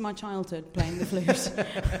wasted my childhood playing the flute.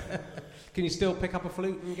 Can you still pick up a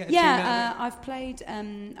flute and get a tune out? I've played.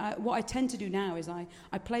 What I tend to do now is I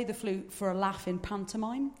play the flute for a laugh in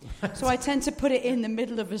pantomime. So I tend to put it in the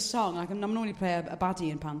middle of a song. I normally play a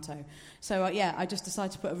baddie in panto. So I just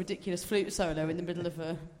decide to put a ridiculous flute solo in the middle of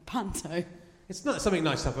a panto. It's not something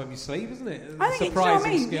nice to have up your sleeve, isn't it? I think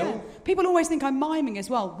surprising it's, skill. Yeah. People always think I'm miming as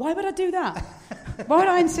well. Why would I do that? Why would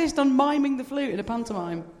I insist on miming the flute in a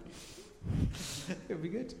pantomime? It would be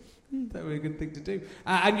good. That would be a good thing to do.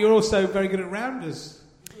 And you're also very good at rounders.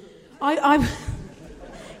 I'm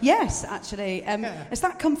yes, actually. Has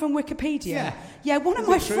that come from Wikipedia? Yeah. Yeah, one of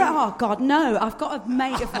my friends... Oh, God, no. I've got a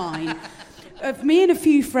mate of mine... me and a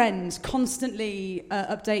few friends constantly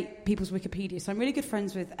update people's Wikipedia. So I'm really good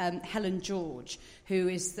friends with Helen George, who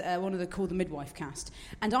is one of the Call the Midwife cast.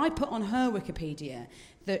 And I put on her Wikipedia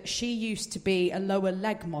that she used to be a lower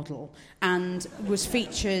leg model and was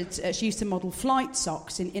featured... she used to model flight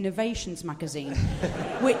socks in Innovations magazine,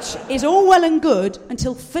 which is all well and good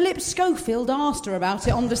until Philip Schofield asked her about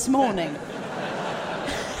it on This Morning.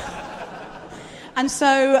 And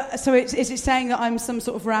so is it saying that I'm some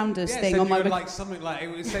sort of rounders thing on my... like something like...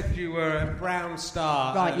 It said you were a brown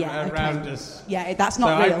star at rounders. Yeah, that's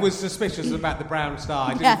not real. I was suspicious about the brown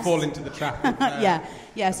star. I didn't fall into the trap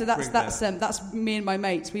of... So that's me and my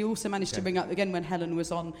mates. We also managed to bring up, again, when Helen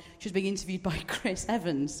was on... She was being interviewed by Chris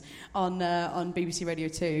Evans on BBC Radio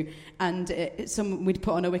 2. And we'd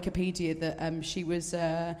put on her Wikipedia that she was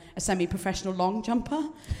a semi-professional long jumper.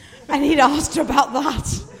 And he'd asked her about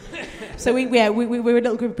that. So we were a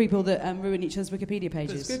little group of people that ruin each other's Wikipedia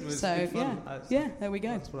pages. That's good. So there we go.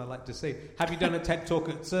 That's what I like to see. Have you done a TED talk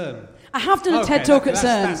at CERN? I have done a TED talk at CERN.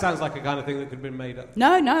 That sounds like a kind of thing that could have been made up.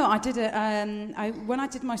 No, I did it. When I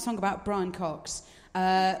did my song about Brian Cox,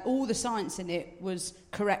 all the science in it was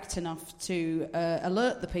correct enough to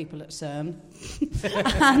alert the people at CERN.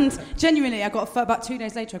 And genuinely, about 2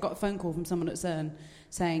 days later, I got a phone call from someone at CERN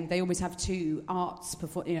saying they always have two arts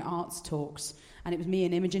talks. And it was me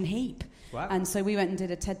and Imogen Heap. Wow. And so we went and did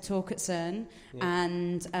a TED talk at CERN,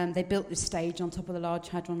 and they built this stage on top of the Large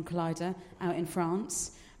Hadron Collider out in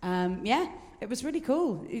France. It was really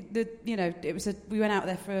cool. We went out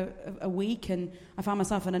there for a week, and I found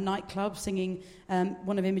myself in a nightclub singing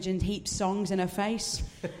one of Imogen Heap's songs in her face.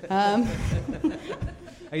 Are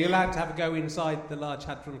you allowed to have a go inside the Large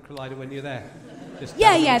Hadron Collider when you're there?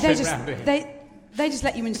 They just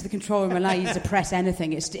let you into the control room and allow you to press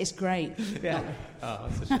anything. It's great. Yeah. Oh,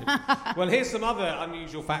 that's a shame. Well, here's some other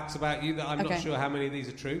unusual facts about you that I'm not sure how many of these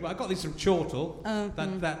are true, but I got these from Chortle.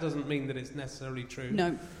 That doesn't mean that it's necessarily true.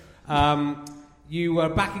 No. You were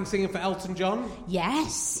backing singing for Elton John?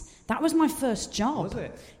 Yes. That was my first job. Was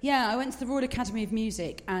it? Yeah, I went to the Royal Academy of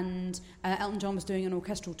Music, and Elton John was doing an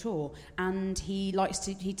orchestral tour, and he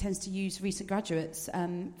tends to use recent graduates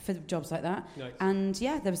for jobs like that. Nice. And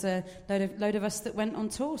there was a load of us that went on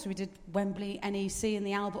tour, so we did Wembley, NEC, and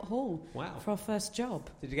the Albert Hall. Wow. For our first job.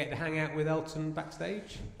 Did you get to hang out with Elton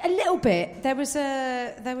backstage? A little bit. There was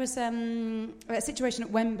a situation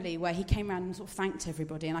at Wembley where he came around and sort of thanked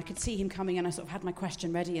everybody, and I could see him coming, and I sort of had my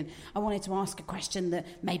question ready, and I wanted to ask a question that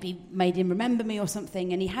maybe made him remember me or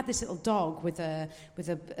something, and he had this little dog with a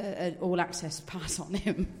all-access pass on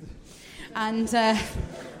him, and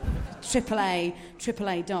AAA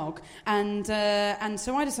dog, and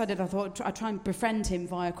so I decided I thought I'd try and befriend him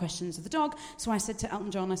via questions of the dog. So I said to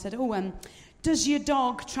Elton John, I said, does your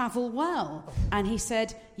dog travel well? And he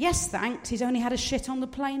said, yes, thanks, he's only had a shit on the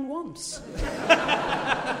plane once.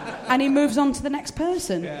 And he moves on to the next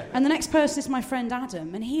person. Yeah. And the next person is my friend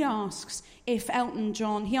Adam, and he asks Elton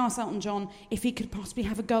John if he could possibly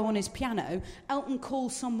have a go on his piano. Elton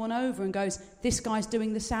calls someone over and goes, this guy's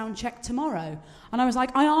doing the sound check tomorrow. And I was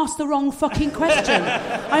like, I asked the wrong fucking question.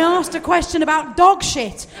 I asked a question about dog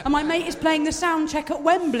shit, and my mate is playing the sound check at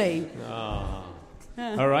Wembley. Oh.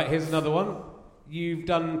 Yeah. All right, here's another one. You've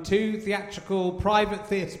done 2 theatrical private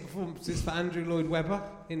theatre performances for Andrew Lloyd Webber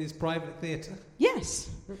in his private theatre. Yes.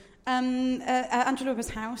 Andrew Lloyd Webber's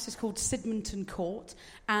house is called Sidmonton Court,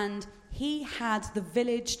 and he had the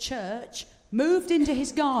village church moved into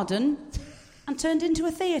his garden and turned into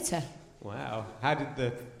a theatre. Wow. How did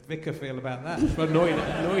the vicar feel about that? Annoyed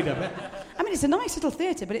a bit. I mean, it's a nice little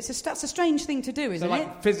theatre, but that's a strange thing to do, isn't it?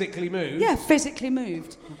 So, physically moved? Yeah, physically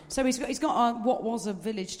moved. So he's got what was a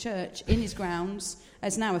village church in his grounds.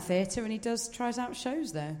 It's now a theatre, and he tries out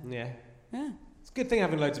shows there. Yeah. Yeah. It's a good thing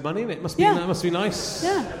having loads of money, isn't it? Must be nice.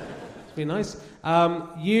 Yeah. Must be nice.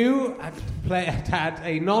 You had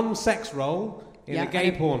a non-sex role in a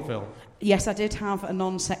gay porn film. Yes, I did have a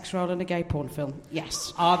non-sex role in a gay porn film.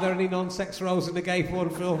 Yes. Are there any non-sex roles in a gay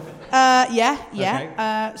porn film? Yeah.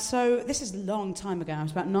 Okay. So this is a long time ago. I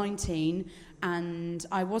was about 19, and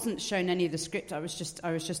I wasn't shown any of the script. I was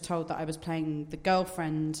just told that I was playing the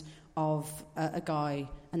girlfriend of a guy,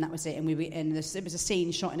 and that was it. And we were in this. It was a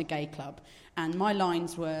scene shot in a gay club, and my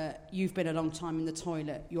lines were, "You've been a long time in the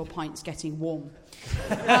toilet. Your pint's getting warm."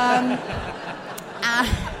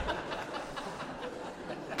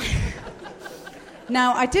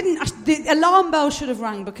 Now, the alarm bell should have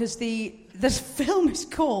rang because this film is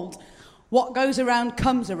called What Goes Around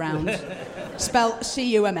Comes Around, spelled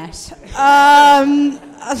C-U-M-S.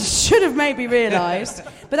 I should have maybe realised,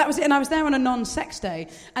 but that was it. And I was there on a non-sex day,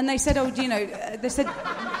 and they said, they said...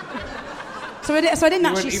 So I didn't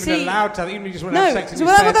actually see... You weren't even allowed to, even if you just want to have sex in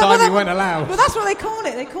your spare time, you weren't allowed. Well, that's what they call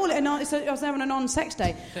it. They call it so I was there on a non-sex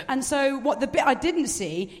day. And so the bit I didn't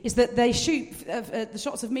see is that they shoot the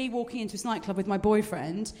shots of me walking into this nightclub with my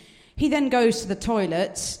boyfriend. He then goes to the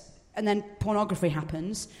toilet, and then pornography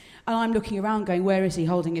happens. And I'm looking around going, where is he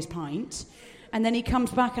holding his pint? And then he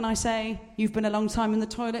comes back and I say, "You've been a long time in the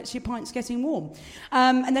toilet, your pint's getting warm."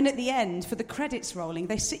 And then at the end, for the credits rolling,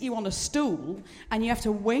 they sit you on a stool and you have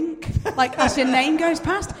to wink, like as your name goes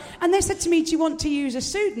past. And they said to me, "Do you want to use a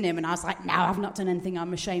pseudonym?" And I was like, "No, I've not done anything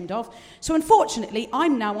I'm ashamed of." So unfortunately,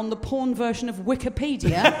 I'm now on the porn version of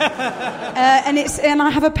Wikipedia. and I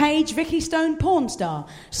have a page, Vikki Stone Porn Star.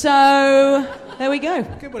 So there we go.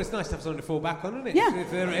 Good, well, it's nice to have something to fall back on, isn't it? Yeah.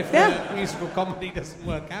 If the musical comedy doesn't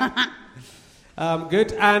work out.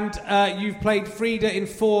 Good. And you've played Frida in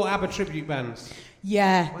 4 ABBA tribute bands.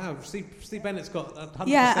 Yeah. Wow, Steve Bennett's got 100%.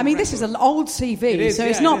 Yeah, I mean, this is an old CV, so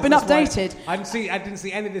it's not been updated. I didn't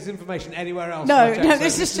see any of this information anywhere else. No,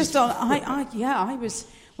 this is just on... I was...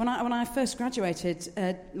 When I first graduated,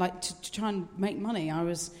 to try and make money, I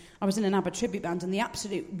was in an ABBA tribute band, and the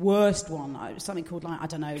absolute worst one, something called,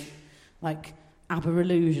 ABBA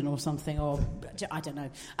Illusion or something, or I don't know.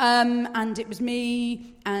 And it was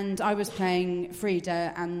me, and I was playing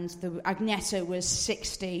Frida, and Agneta was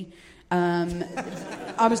 60.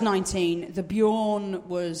 I was 19. The Bjorn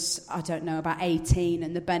was, I don't know, about 18,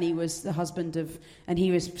 and the Benny was the husband of, and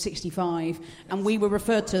he was 65. And we were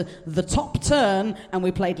referred to the Top Turn, and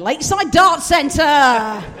we played Lakeside Dart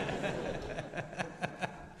Centre.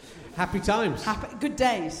 Happy times. Good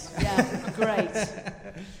days. Yeah, great.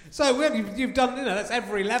 So you've done, that's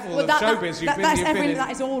every level of showbiz.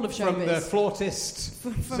 That is all of showbiz. From the flautist to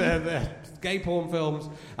the gay porn films,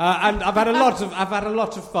 and I've had a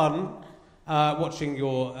lot of fun watching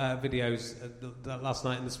your videos last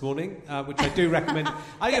night and this morning, which I do recommend.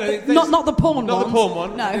 Not the porn one. Not the porn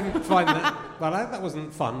one. No. I didn't find that. Well, that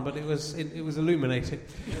wasn't fun, but it was illuminating.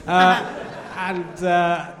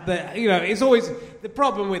 It's always the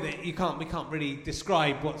problem with it. We can't really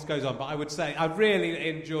describe what goes on. But I would say I've really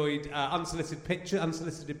enjoyed Unsolicited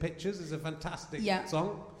Pictures is a fantastic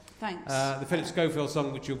song. Thanks. The Philip Schofield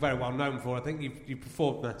song, which you're very well known for. I think you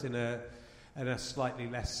performed that in a slightly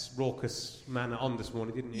less raucous manner on this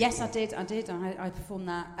morning, didn't you? Yes, I did. I performed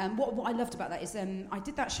that. What I loved about that is I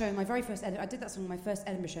did that show in my very first... I did that song in my first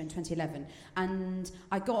Edinburgh show in 2011, and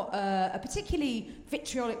I got a particularly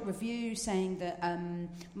vitriolic review saying that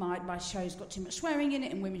my show's got too much swearing in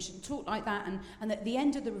it and women shouldn't talk like that, and at the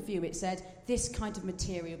end of the review it said, "This kind of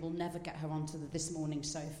material will never get her onto the This Morning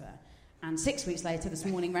sofa." And 6 weeks later, This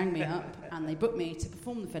Morning rang me up and they booked me to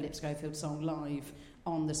perform the Philip Schofield song live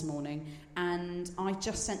on This Morning. And I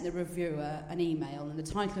just sent the reviewer an email, and the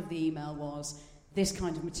title of the email was, "This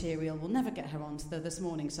kind of material will never get her onto the This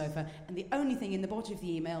Morning sofa." And the only thing in the body of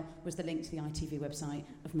the email was the link to the ITV website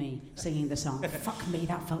of me singing the song. Fuck me,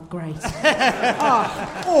 that felt great.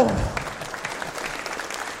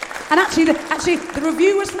 And actually, the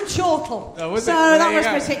review was from Chortle. Oh, was so it? Well, that was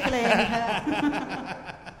particularly...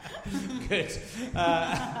 Good. It's.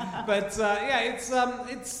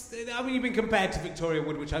 I mean, you've been compared to Victoria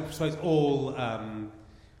Wood, which I suppose all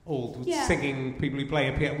singing people who play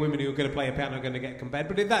a piano, women who are going to play a piano are going to get compared.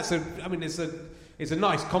 But it's a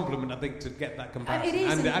nice compliment, I think, to get that comparison. It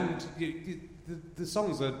is. And the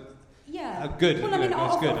songs are Yeah. Good. Well, I mean,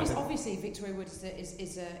 good, obviously, Victoria Wood is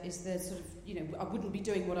the sort of, I wouldn't be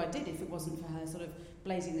doing what I did if it wasn't for her sort of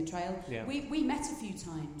blazing the trail. Yeah. We met a few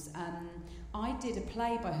times. I did a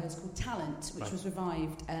play by hers called Talent, which was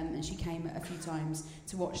revived, and she came a few times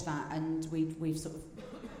to watch that, and we've sort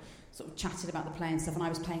of chatted about the play and stuff, and I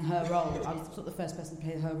was playing her role. I was sort of the first person to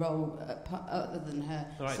play her role, other than her,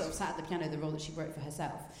 sort of sat at the piano, the role that she wrote for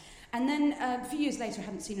herself. And then a few years later, I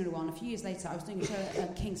hadn't seen her in a while, and a few years later I was doing a show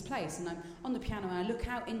at King's Place, and I'm on the piano and I look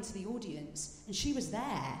out into the audience, and she was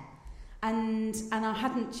there. And I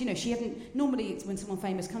hadn't, she hadn't, normally it's when someone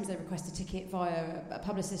famous comes, they request a ticket via a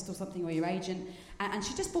publicist or something, or your agent, and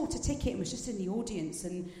she just bought a ticket and was just in the audience,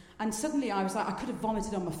 and suddenly I was like, I could have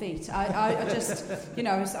vomited on my feet. I just,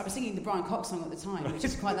 I was singing the Brian Cox song at the time, which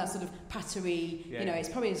is quite that sort of pattery, it's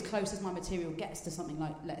probably as close as my material gets to something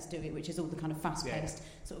like Let's Do It, which is all the kind of fast-paced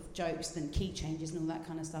sort of jokes and key changes and all that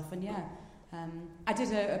kind of stuff, and I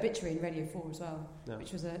did a obituary in Radio 4 as well,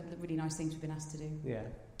 which was a really nice thing to have been asked to do. Yeah.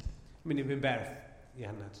 I mean, it'd been better if you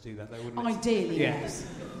hadn't had to do that, though, wouldn't it? Ideally, yes.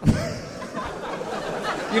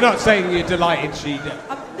 You're not saying you're delighted she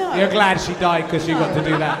died. No. You're glad she died because you got to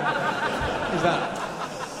do that. Is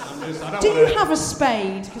that... Do you have a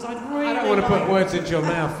spade? Because I don't want to put words into your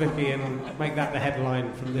mouth, Vikki, and make that the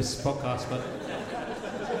headline from this podcast, but...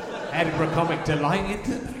 Edinburgh comic delighted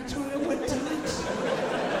that Victoria went tonight.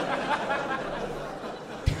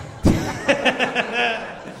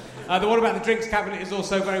 The one about the drinks cabinet is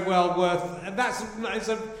also very well worth...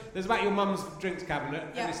 There's about your mum's drinks cabinet,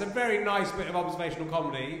 and it's a very nice bit of observational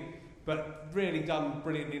comedy, but really done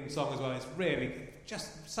brilliantly in the song as well. It's really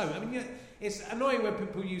just so... I mean, it's annoying when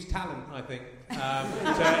people use talent, I think, in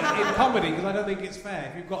comedy, because I don't think it's fair.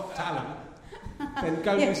 If you've got talent, then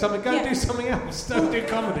go do something. Do something else. Don't do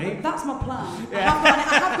comedy. That's my plan. Yeah.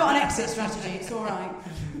 I have got an exit strategy. It's all right.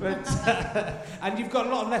 But, and you've got a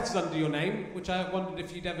lot of letters under your name, which I wondered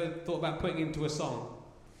if you'd ever thought about putting into a song.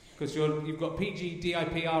 Because you've got PG,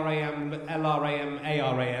 DIP, RAM, LRAM,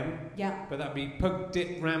 ARAM. Yeah. But that'd be Pug,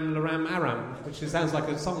 Dit, Ram, Laram, Aram, which sounds like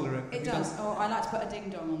a song lyric. It does. Oh, I like to put a ding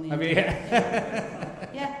dong on the end.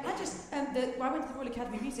 Yeah, I just... I went to the Royal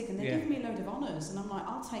Academy of Music and they gave me a load of honours, and I'm like,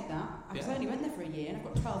 I'll take that. Because I only went there for a year and I've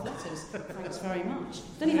got 12 letters. Thanks very much.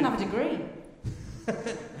 Don't even have a degree.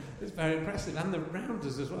 It's very impressive, and the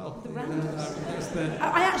rounders as well. The rounders.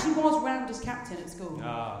 I actually was rounders captain at school, so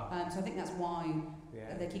I think that's why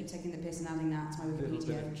they keep taking the piss and adding that to my Wikipedia. A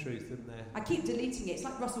little bit of truth in there. I keep deleting it. It's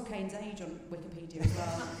like Russell Kane's age on Wikipedia as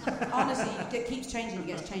well. Honestly, it keeps changing. It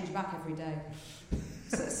gets changed back every day.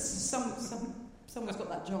 So someone's got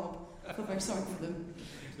that job. I feel very sorry for them.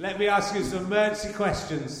 Let me ask you some emergency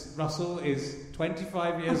questions. Russell is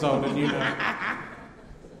 25 years old, and you know.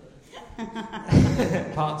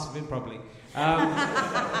 Parts of it, probably.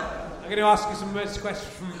 I'm going to ask you some emergency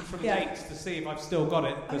questions from dates to see if I've still got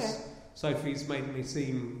it, because Sophie's made me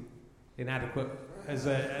seem inadequate as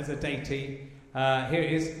a datee. Here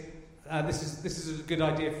it is. This is a good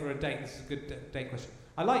idea for a date. This is a good date question.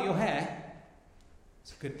 I like your hair.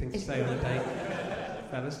 It's a good thing to say on a date,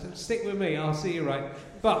 fellas. Don't stick with me. I'll see you right.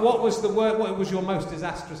 But what was your most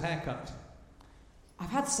disastrous haircut? I've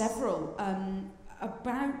had several.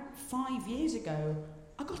 About 5 years ago,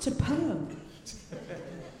 I got a perm.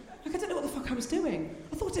 I don't know what the fuck I was doing.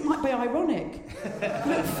 I thought it might be ironic. It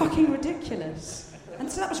looked fucking ridiculous. And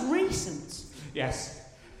so that was recent. Yes.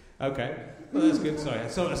 Okay. Well, that's good. Sorry. I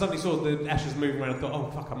suddenly saw the ashes moving around and thought,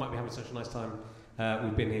 oh, fuck, I might be having such a nice time.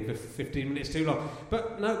 We've been here for 15 minutes too long.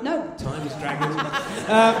 But no. Time is dragging.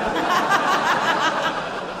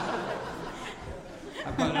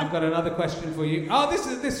 I've got another question for you. Oh,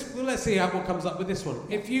 this. Well, let's see what comes up with this one.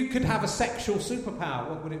 If you could have a sexual superpower,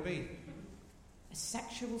 what would it be? A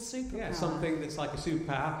sexual superpower? Yeah, something that's like a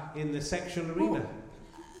superpower in the sexual arena. Well,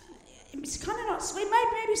 it's kind of not...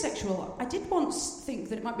 Maybe sexual. I did once think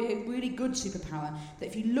that it might be a really good superpower, that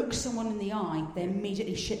if you look someone in the eye, they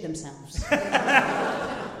immediately shit themselves.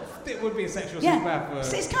 It would be a sexual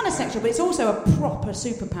superpower. It's kind of sexual, but it's also a proper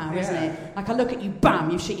superpower, isn't it? Like, I look at you,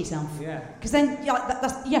 bam, you shit yourself. Yeah. Because then, you've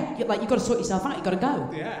got to sort yourself out, you've got to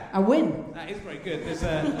go. Yeah. I win. That is very good. There's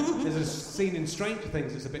a scene in Stranger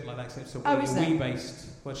Things that's a bit like that, except it's Wii-based.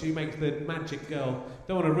 Well, she makes the magic girl.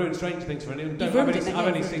 Don't want to ruin Stranger Things for anyone. I've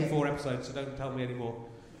only seen 4 episodes, so don't tell me anymore.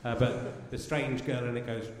 But the strange girl, and it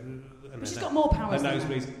goes... But she's got more powers than that. Her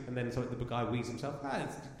nose wheeze, and then the guy wheezes himself.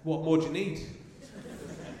 What more do you need?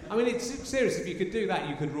 I mean, it's serious. If you could do that,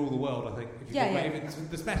 you could rule the world, I think.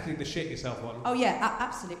 Especially the shit yourself one. Oh, yeah,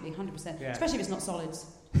 absolutely, 100%. Yeah. Especially if it's not solids.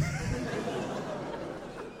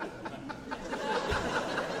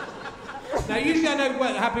 Now, usually I know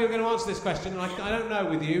how people are going to answer this question, and I don't know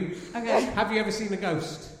with you. Okay. Have you ever seen a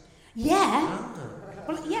ghost? Yeah. Ah.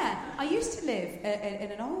 Well, yeah. I used to live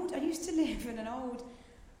in an old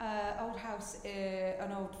house,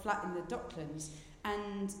 an old flat in the Docklands,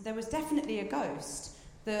 and there was definitely a ghost.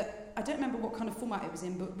 That I don't remember what kind of format it was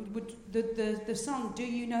in, but would the song "Do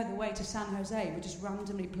You Know the Way to San Jose" would just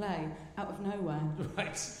randomly play out of nowhere.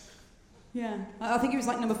 Right. Yeah, I think it was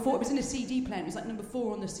like number 4. It was in a CD player. It was like number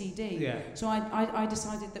 4 on the CD. Yeah. So I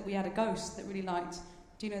decided that we had a ghost that really liked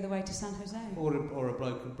 "Do You Know the Way to San Jose." Or a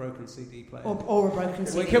broken CD player. Or a broken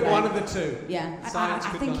CD player. player. One of the two. Yeah, I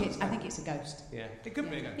think it's a ghost. Yeah, it could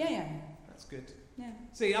be a ghost. Yeah. That's good. Yeah.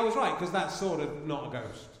 See, I was right, because that's sort of not a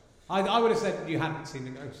ghost. I would have said you hadn't seen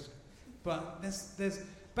a ghost. But there's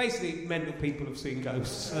basically mental people have seen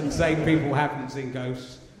ghosts, and sane people haven't seen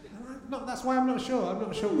ghosts. That's why I'm not sure. I'm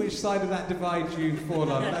not sure which side of that divide you fall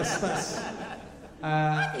on.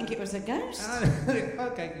 I think it was a ghost.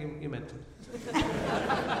 Okay, you're mental.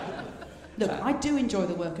 Look, I do enjoy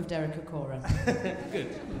the work of Derek Okora.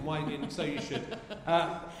 Good. So you should.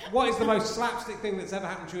 What is the most slapstick thing that's ever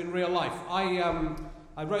happened to you in real life?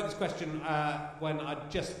 I wrote this question when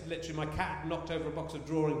my cat knocked over a box of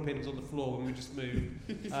drawing pins on the floor when we just moved.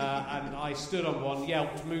 And I stood on one,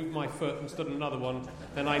 yelped, moved my foot and stood on another one.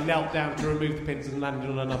 Then I knelt down to remove the pins and landed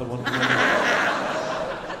on another one.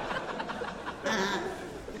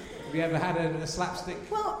 Have you ever had a slapstick?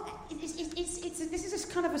 Well, this is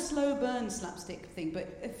kind of a slow burn slapstick thing,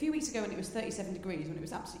 but a few weeks ago when it was 37 degrees, when it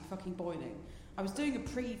was absolutely fucking boiling, I was doing a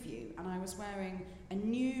preview and I was wearing a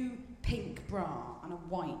new pink bra and a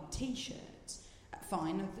white t-shirt.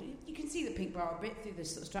 Fine, you can see the pink bra a bit through the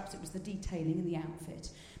sort of straps. It was the detailing in the outfit.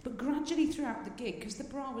 But gradually throughout the gig, because the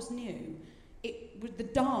bra was new, the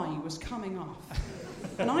dye was coming off.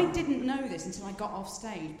 And I didn't know this until I got off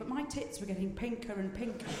stage, but my tits were getting pinker and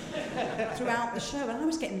pinker throughout the show, and I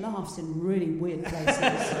was getting laughs in really weird places.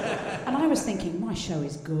 And I was thinking, my show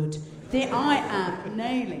is good. I am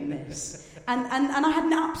nailing this. And I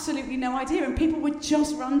had absolutely no idea, and people were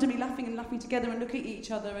just randomly laughing together and looking at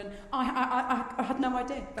each other, and I had no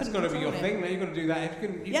idea. That's got to be your thing, man. You've got to do that.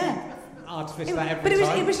 You can artifice that every but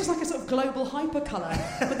time. It was just like a sort of global hypercolour,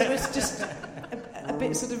 but there was just a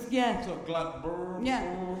bit sort of, yeah. Sort of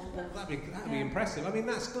that'd be impressive. I mean,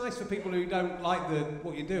 that's nice for people who don't like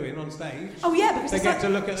what you're doing on stage. Oh yeah, because they get to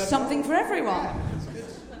look at something for everyone. That's good.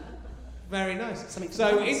 Very nice.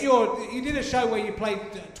 So you did a show where you played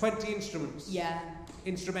 20 instruments. Yeah.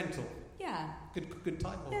 Instrumental. Yeah. Good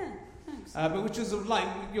title. Yeah. Thanks. But which was like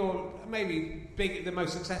your maybe the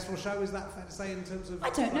most successful show, is that fair to say in terms of? I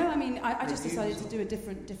don't know. I mean, I just decided to do a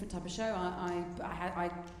different type of show. I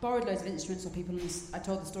borrowed loads of instruments from people, and I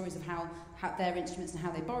told the stories of how their instruments and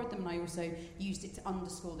how they borrowed them, and I also used it to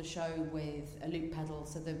underscore the show with a loop pedal,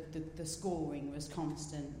 so the scoring was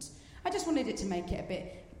constant. I just wanted it to make it a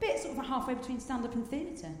bit sort of halfway between stand-up and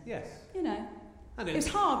theatre. Yes. You know. And it was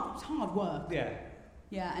hard work. Yeah.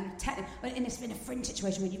 Yeah, and in a fringe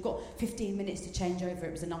situation where you've got 15 minutes to change over,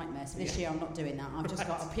 it was a nightmare. So this year I'm not doing that. I've just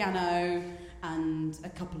got a piano and a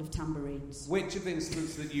couple of tambourines. Which of the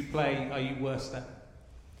instruments that you play are you worst at?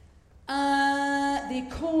 The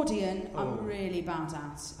accordion, I'm really bad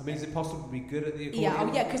at. I mean, is it possible to be good at the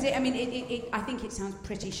accordion? Yeah, because I think it sounds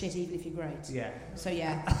pretty shit even if you're great. Yeah. So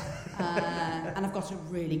yeah, and I've got a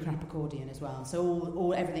really crap accordion as well.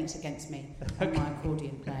 So everything's against me on my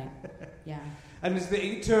accordion playing. Yeah. And are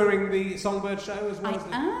you touring the Songbird show as well?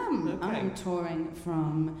 I am. Okay. I'm touring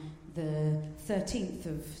from the 13th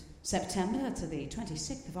of September to the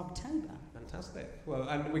 26th of October. Fantastic. Well,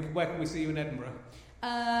 and where can we see you in Edinburgh?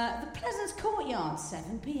 The Pleasance Courtyard,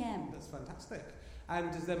 7 p.m. That's fantastic.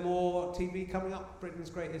 And is there more TV coming up? Britain's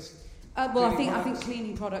Greatest? Well, I think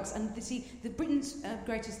cleaning products, and the Britain's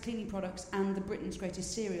Greatest Cleaning Products and the Britain's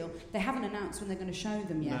Greatest Cereal, they haven't announced when they're going to show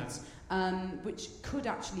them yet, which could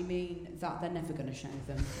actually mean that they're never going to show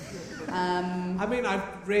them. I mean,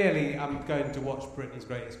 I'm going to watch Britain's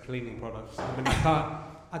Greatest Cleaning Products. I mean,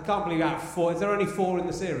 I can't believe out of 4. Is there only 4 in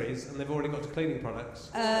the series, and they've already got to cleaning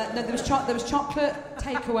products? No, there was chocolate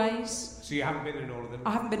takeaways. So you haven't been in all of them?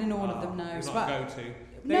 I haven't been in all of them, no. You're not go-to?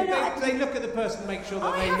 They look at the person and make sure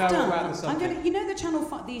that they know about the subject. You know the Channel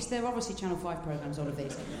 5, they're obviously Channel 5 programmes, all of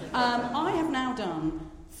these. I have now done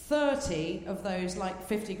 30 of those,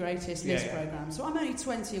 50 greatest list programmes. So I'm only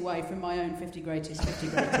 20 away from my own 50 greatest.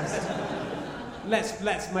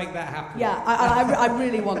 Let's make that happen. Yeah, I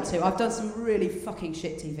really want to. I've done some really fucking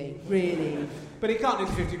shit TV, really. But you can't do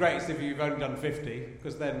the 50 greatest if you've only done 50,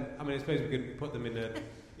 because then, I suppose we could put them in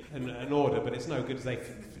an order, but it's no good as they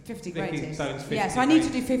 50 Vikki greatest. Stone's 50 yeah, so I need to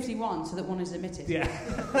do 51 so that one is omitted. Yeah.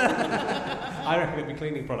 I reckon it'd be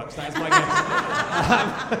cleaning products. That is my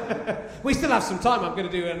guess. We still have some time. I'm going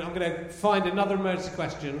to find another emergency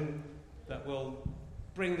question that will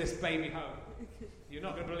bring this baby home. You're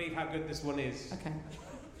not going to believe how good this one is. Okay.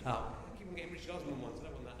 Oh, I keep on getting Richard Osman ones. I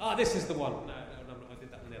don't want that. Oh, this is the one. No, I did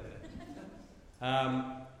that one the other day.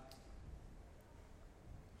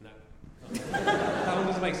 No. That one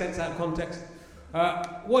doesn't make sense out of context.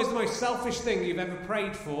 What is the most selfish thing you've ever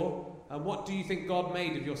prayed for, and what do you think God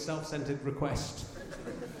made of your self-centered request?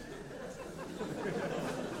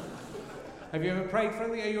 Have you ever prayed for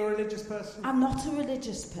anything? Are you a religious person? I'm not a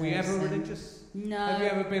religious person. Were you ever religious? No. Have you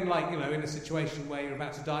ever been like, in a situation where you're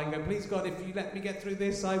about to die and go, please God, if you let me get through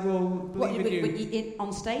this, I will believe in you?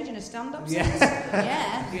 On stage in a stand-up Yeah.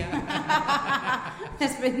 sense? Yeah.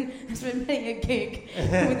 There's been many a gig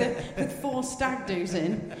with 4 stag do's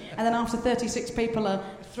in, and then after 36 people are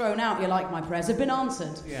thrown out, you're like, my prayers have been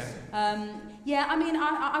answered. Yeah. Yeah, I mean,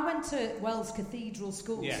 I went to Wells Cathedral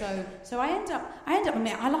School, Yeah. so I end up. I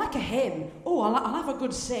mean, I like a hymn. Oh, I'll have a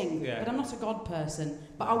good sing, Yeah. but I'm not a God person.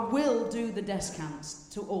 But I will do the descants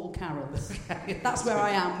to all carols. That's where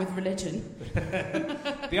I am with religion.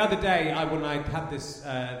 The other day, when I had this,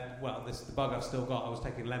 the bug I've still got, I was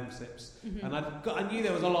taking Lemsips, and I knew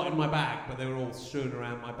there was a lot in my bag, but they were all strewn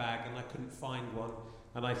around my bag, and I couldn't find one.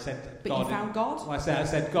 And I said, But God, you found God? Well, I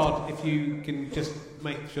said, God, if you can just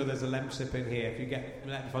make sure there's a Lemsip in here, if you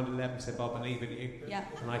let me find a Lemsip, I'll believe in you. Yeah.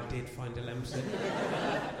 And I did find a Lemsip.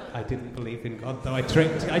 I didn't believe in God, though. I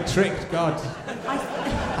tricked God.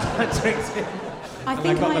 I tricked him. I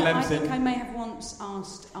think I may have once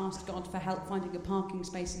asked God for help finding a parking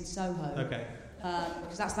space in Soho. Okay.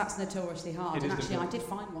 Because that's notoriously hard. It and is actually, difficult. I did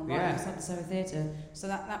find one right outside the Soho Theatre. So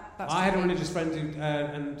that's. I had a religious friend who,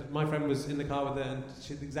 and my friend was in the car with her, and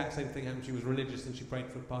the exact same thing happened. She was religious, and she prayed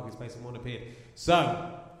for a parking space, and one appeared.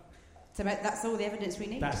 So that's all the evidence we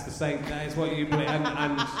need. That's the same. That is what you believe.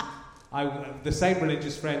 And the same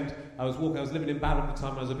religious friend. I was living in Balham at the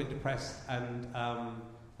time. I was a bit depressed, and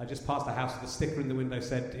I just passed a house with a sticker in the window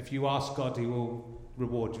said, "If you ask God, He will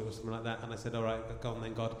reward you," or something like that. And I said, "All right, go on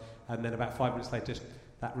then, God." And then about 5 minutes later,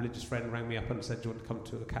 that religious friend rang me up and said, "Do you want to come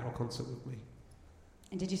to a carol concert with me?"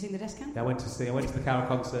 And did you sing the descant? Yeah, I went to the carol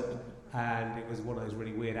concert, and it was one of those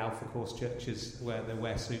really weird Alpha Course churches where they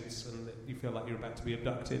wear suits and you feel like you're about to be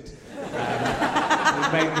abducted.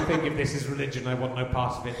 It made me think, if this is religion, I want no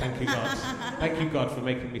part of it. Thank you, God. Thank you, God, for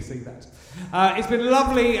making me see that. It's been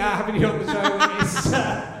lovely having you on the show.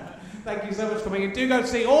 Thank you so much for coming in. Do go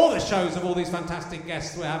see all the shows of all these fantastic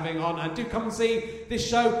guests we're having on, and do come and see this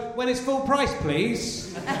show when it's full price,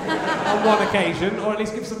 please, on one occasion, or at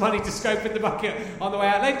least give some money to Scope in the Bucket on the way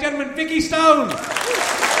out. Ladies and gentlemen, Vikki Stone!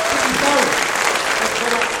 Vikki Stone!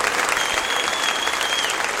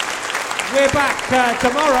 We're back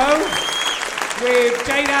tomorrow with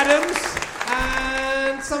Jane Addams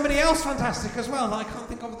and somebody else fantastic as well that I can't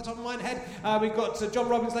think of at the top of my head. We've got John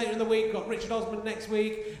Robbins later in the week, got Richard Osman next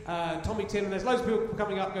week, Tommy Tin, and there's loads of people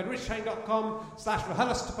coming up. Go to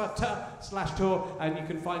richardherring.com/RHLSTP/tour, and you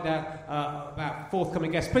can find out about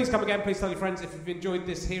forthcoming guests. Please come again, please tell your friends if you've enjoyed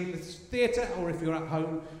this here in the theatre, or if you're at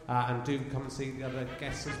home, and do come and see the other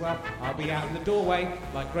guests as well. I'll be out in the doorway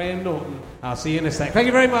like Graham Norton. I'll see you in a sec. Thank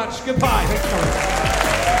you very much. Goodbye. Thanks for coming.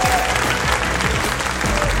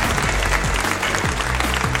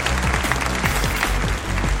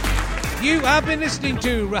 You have been listening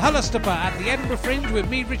to RHLSTP at the Edinburgh Fringe with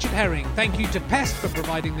me, Richard Herring. Thank you to Pest for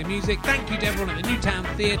providing the music. Thank you to everyone at the Newtown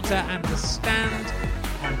Theatre and The Stand,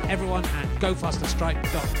 and everyone at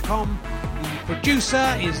GoFasterStripe.com. The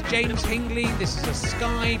producer is James Hingley. This is a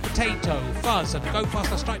Sky Potato Fuzz and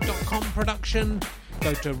GoFasterStripe.com production.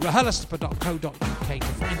 Go to RHLSTP.co.uk to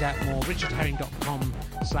find out more.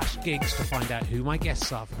 RichardHerring.com/gigs to find out who my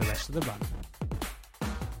guests are for the rest of the run.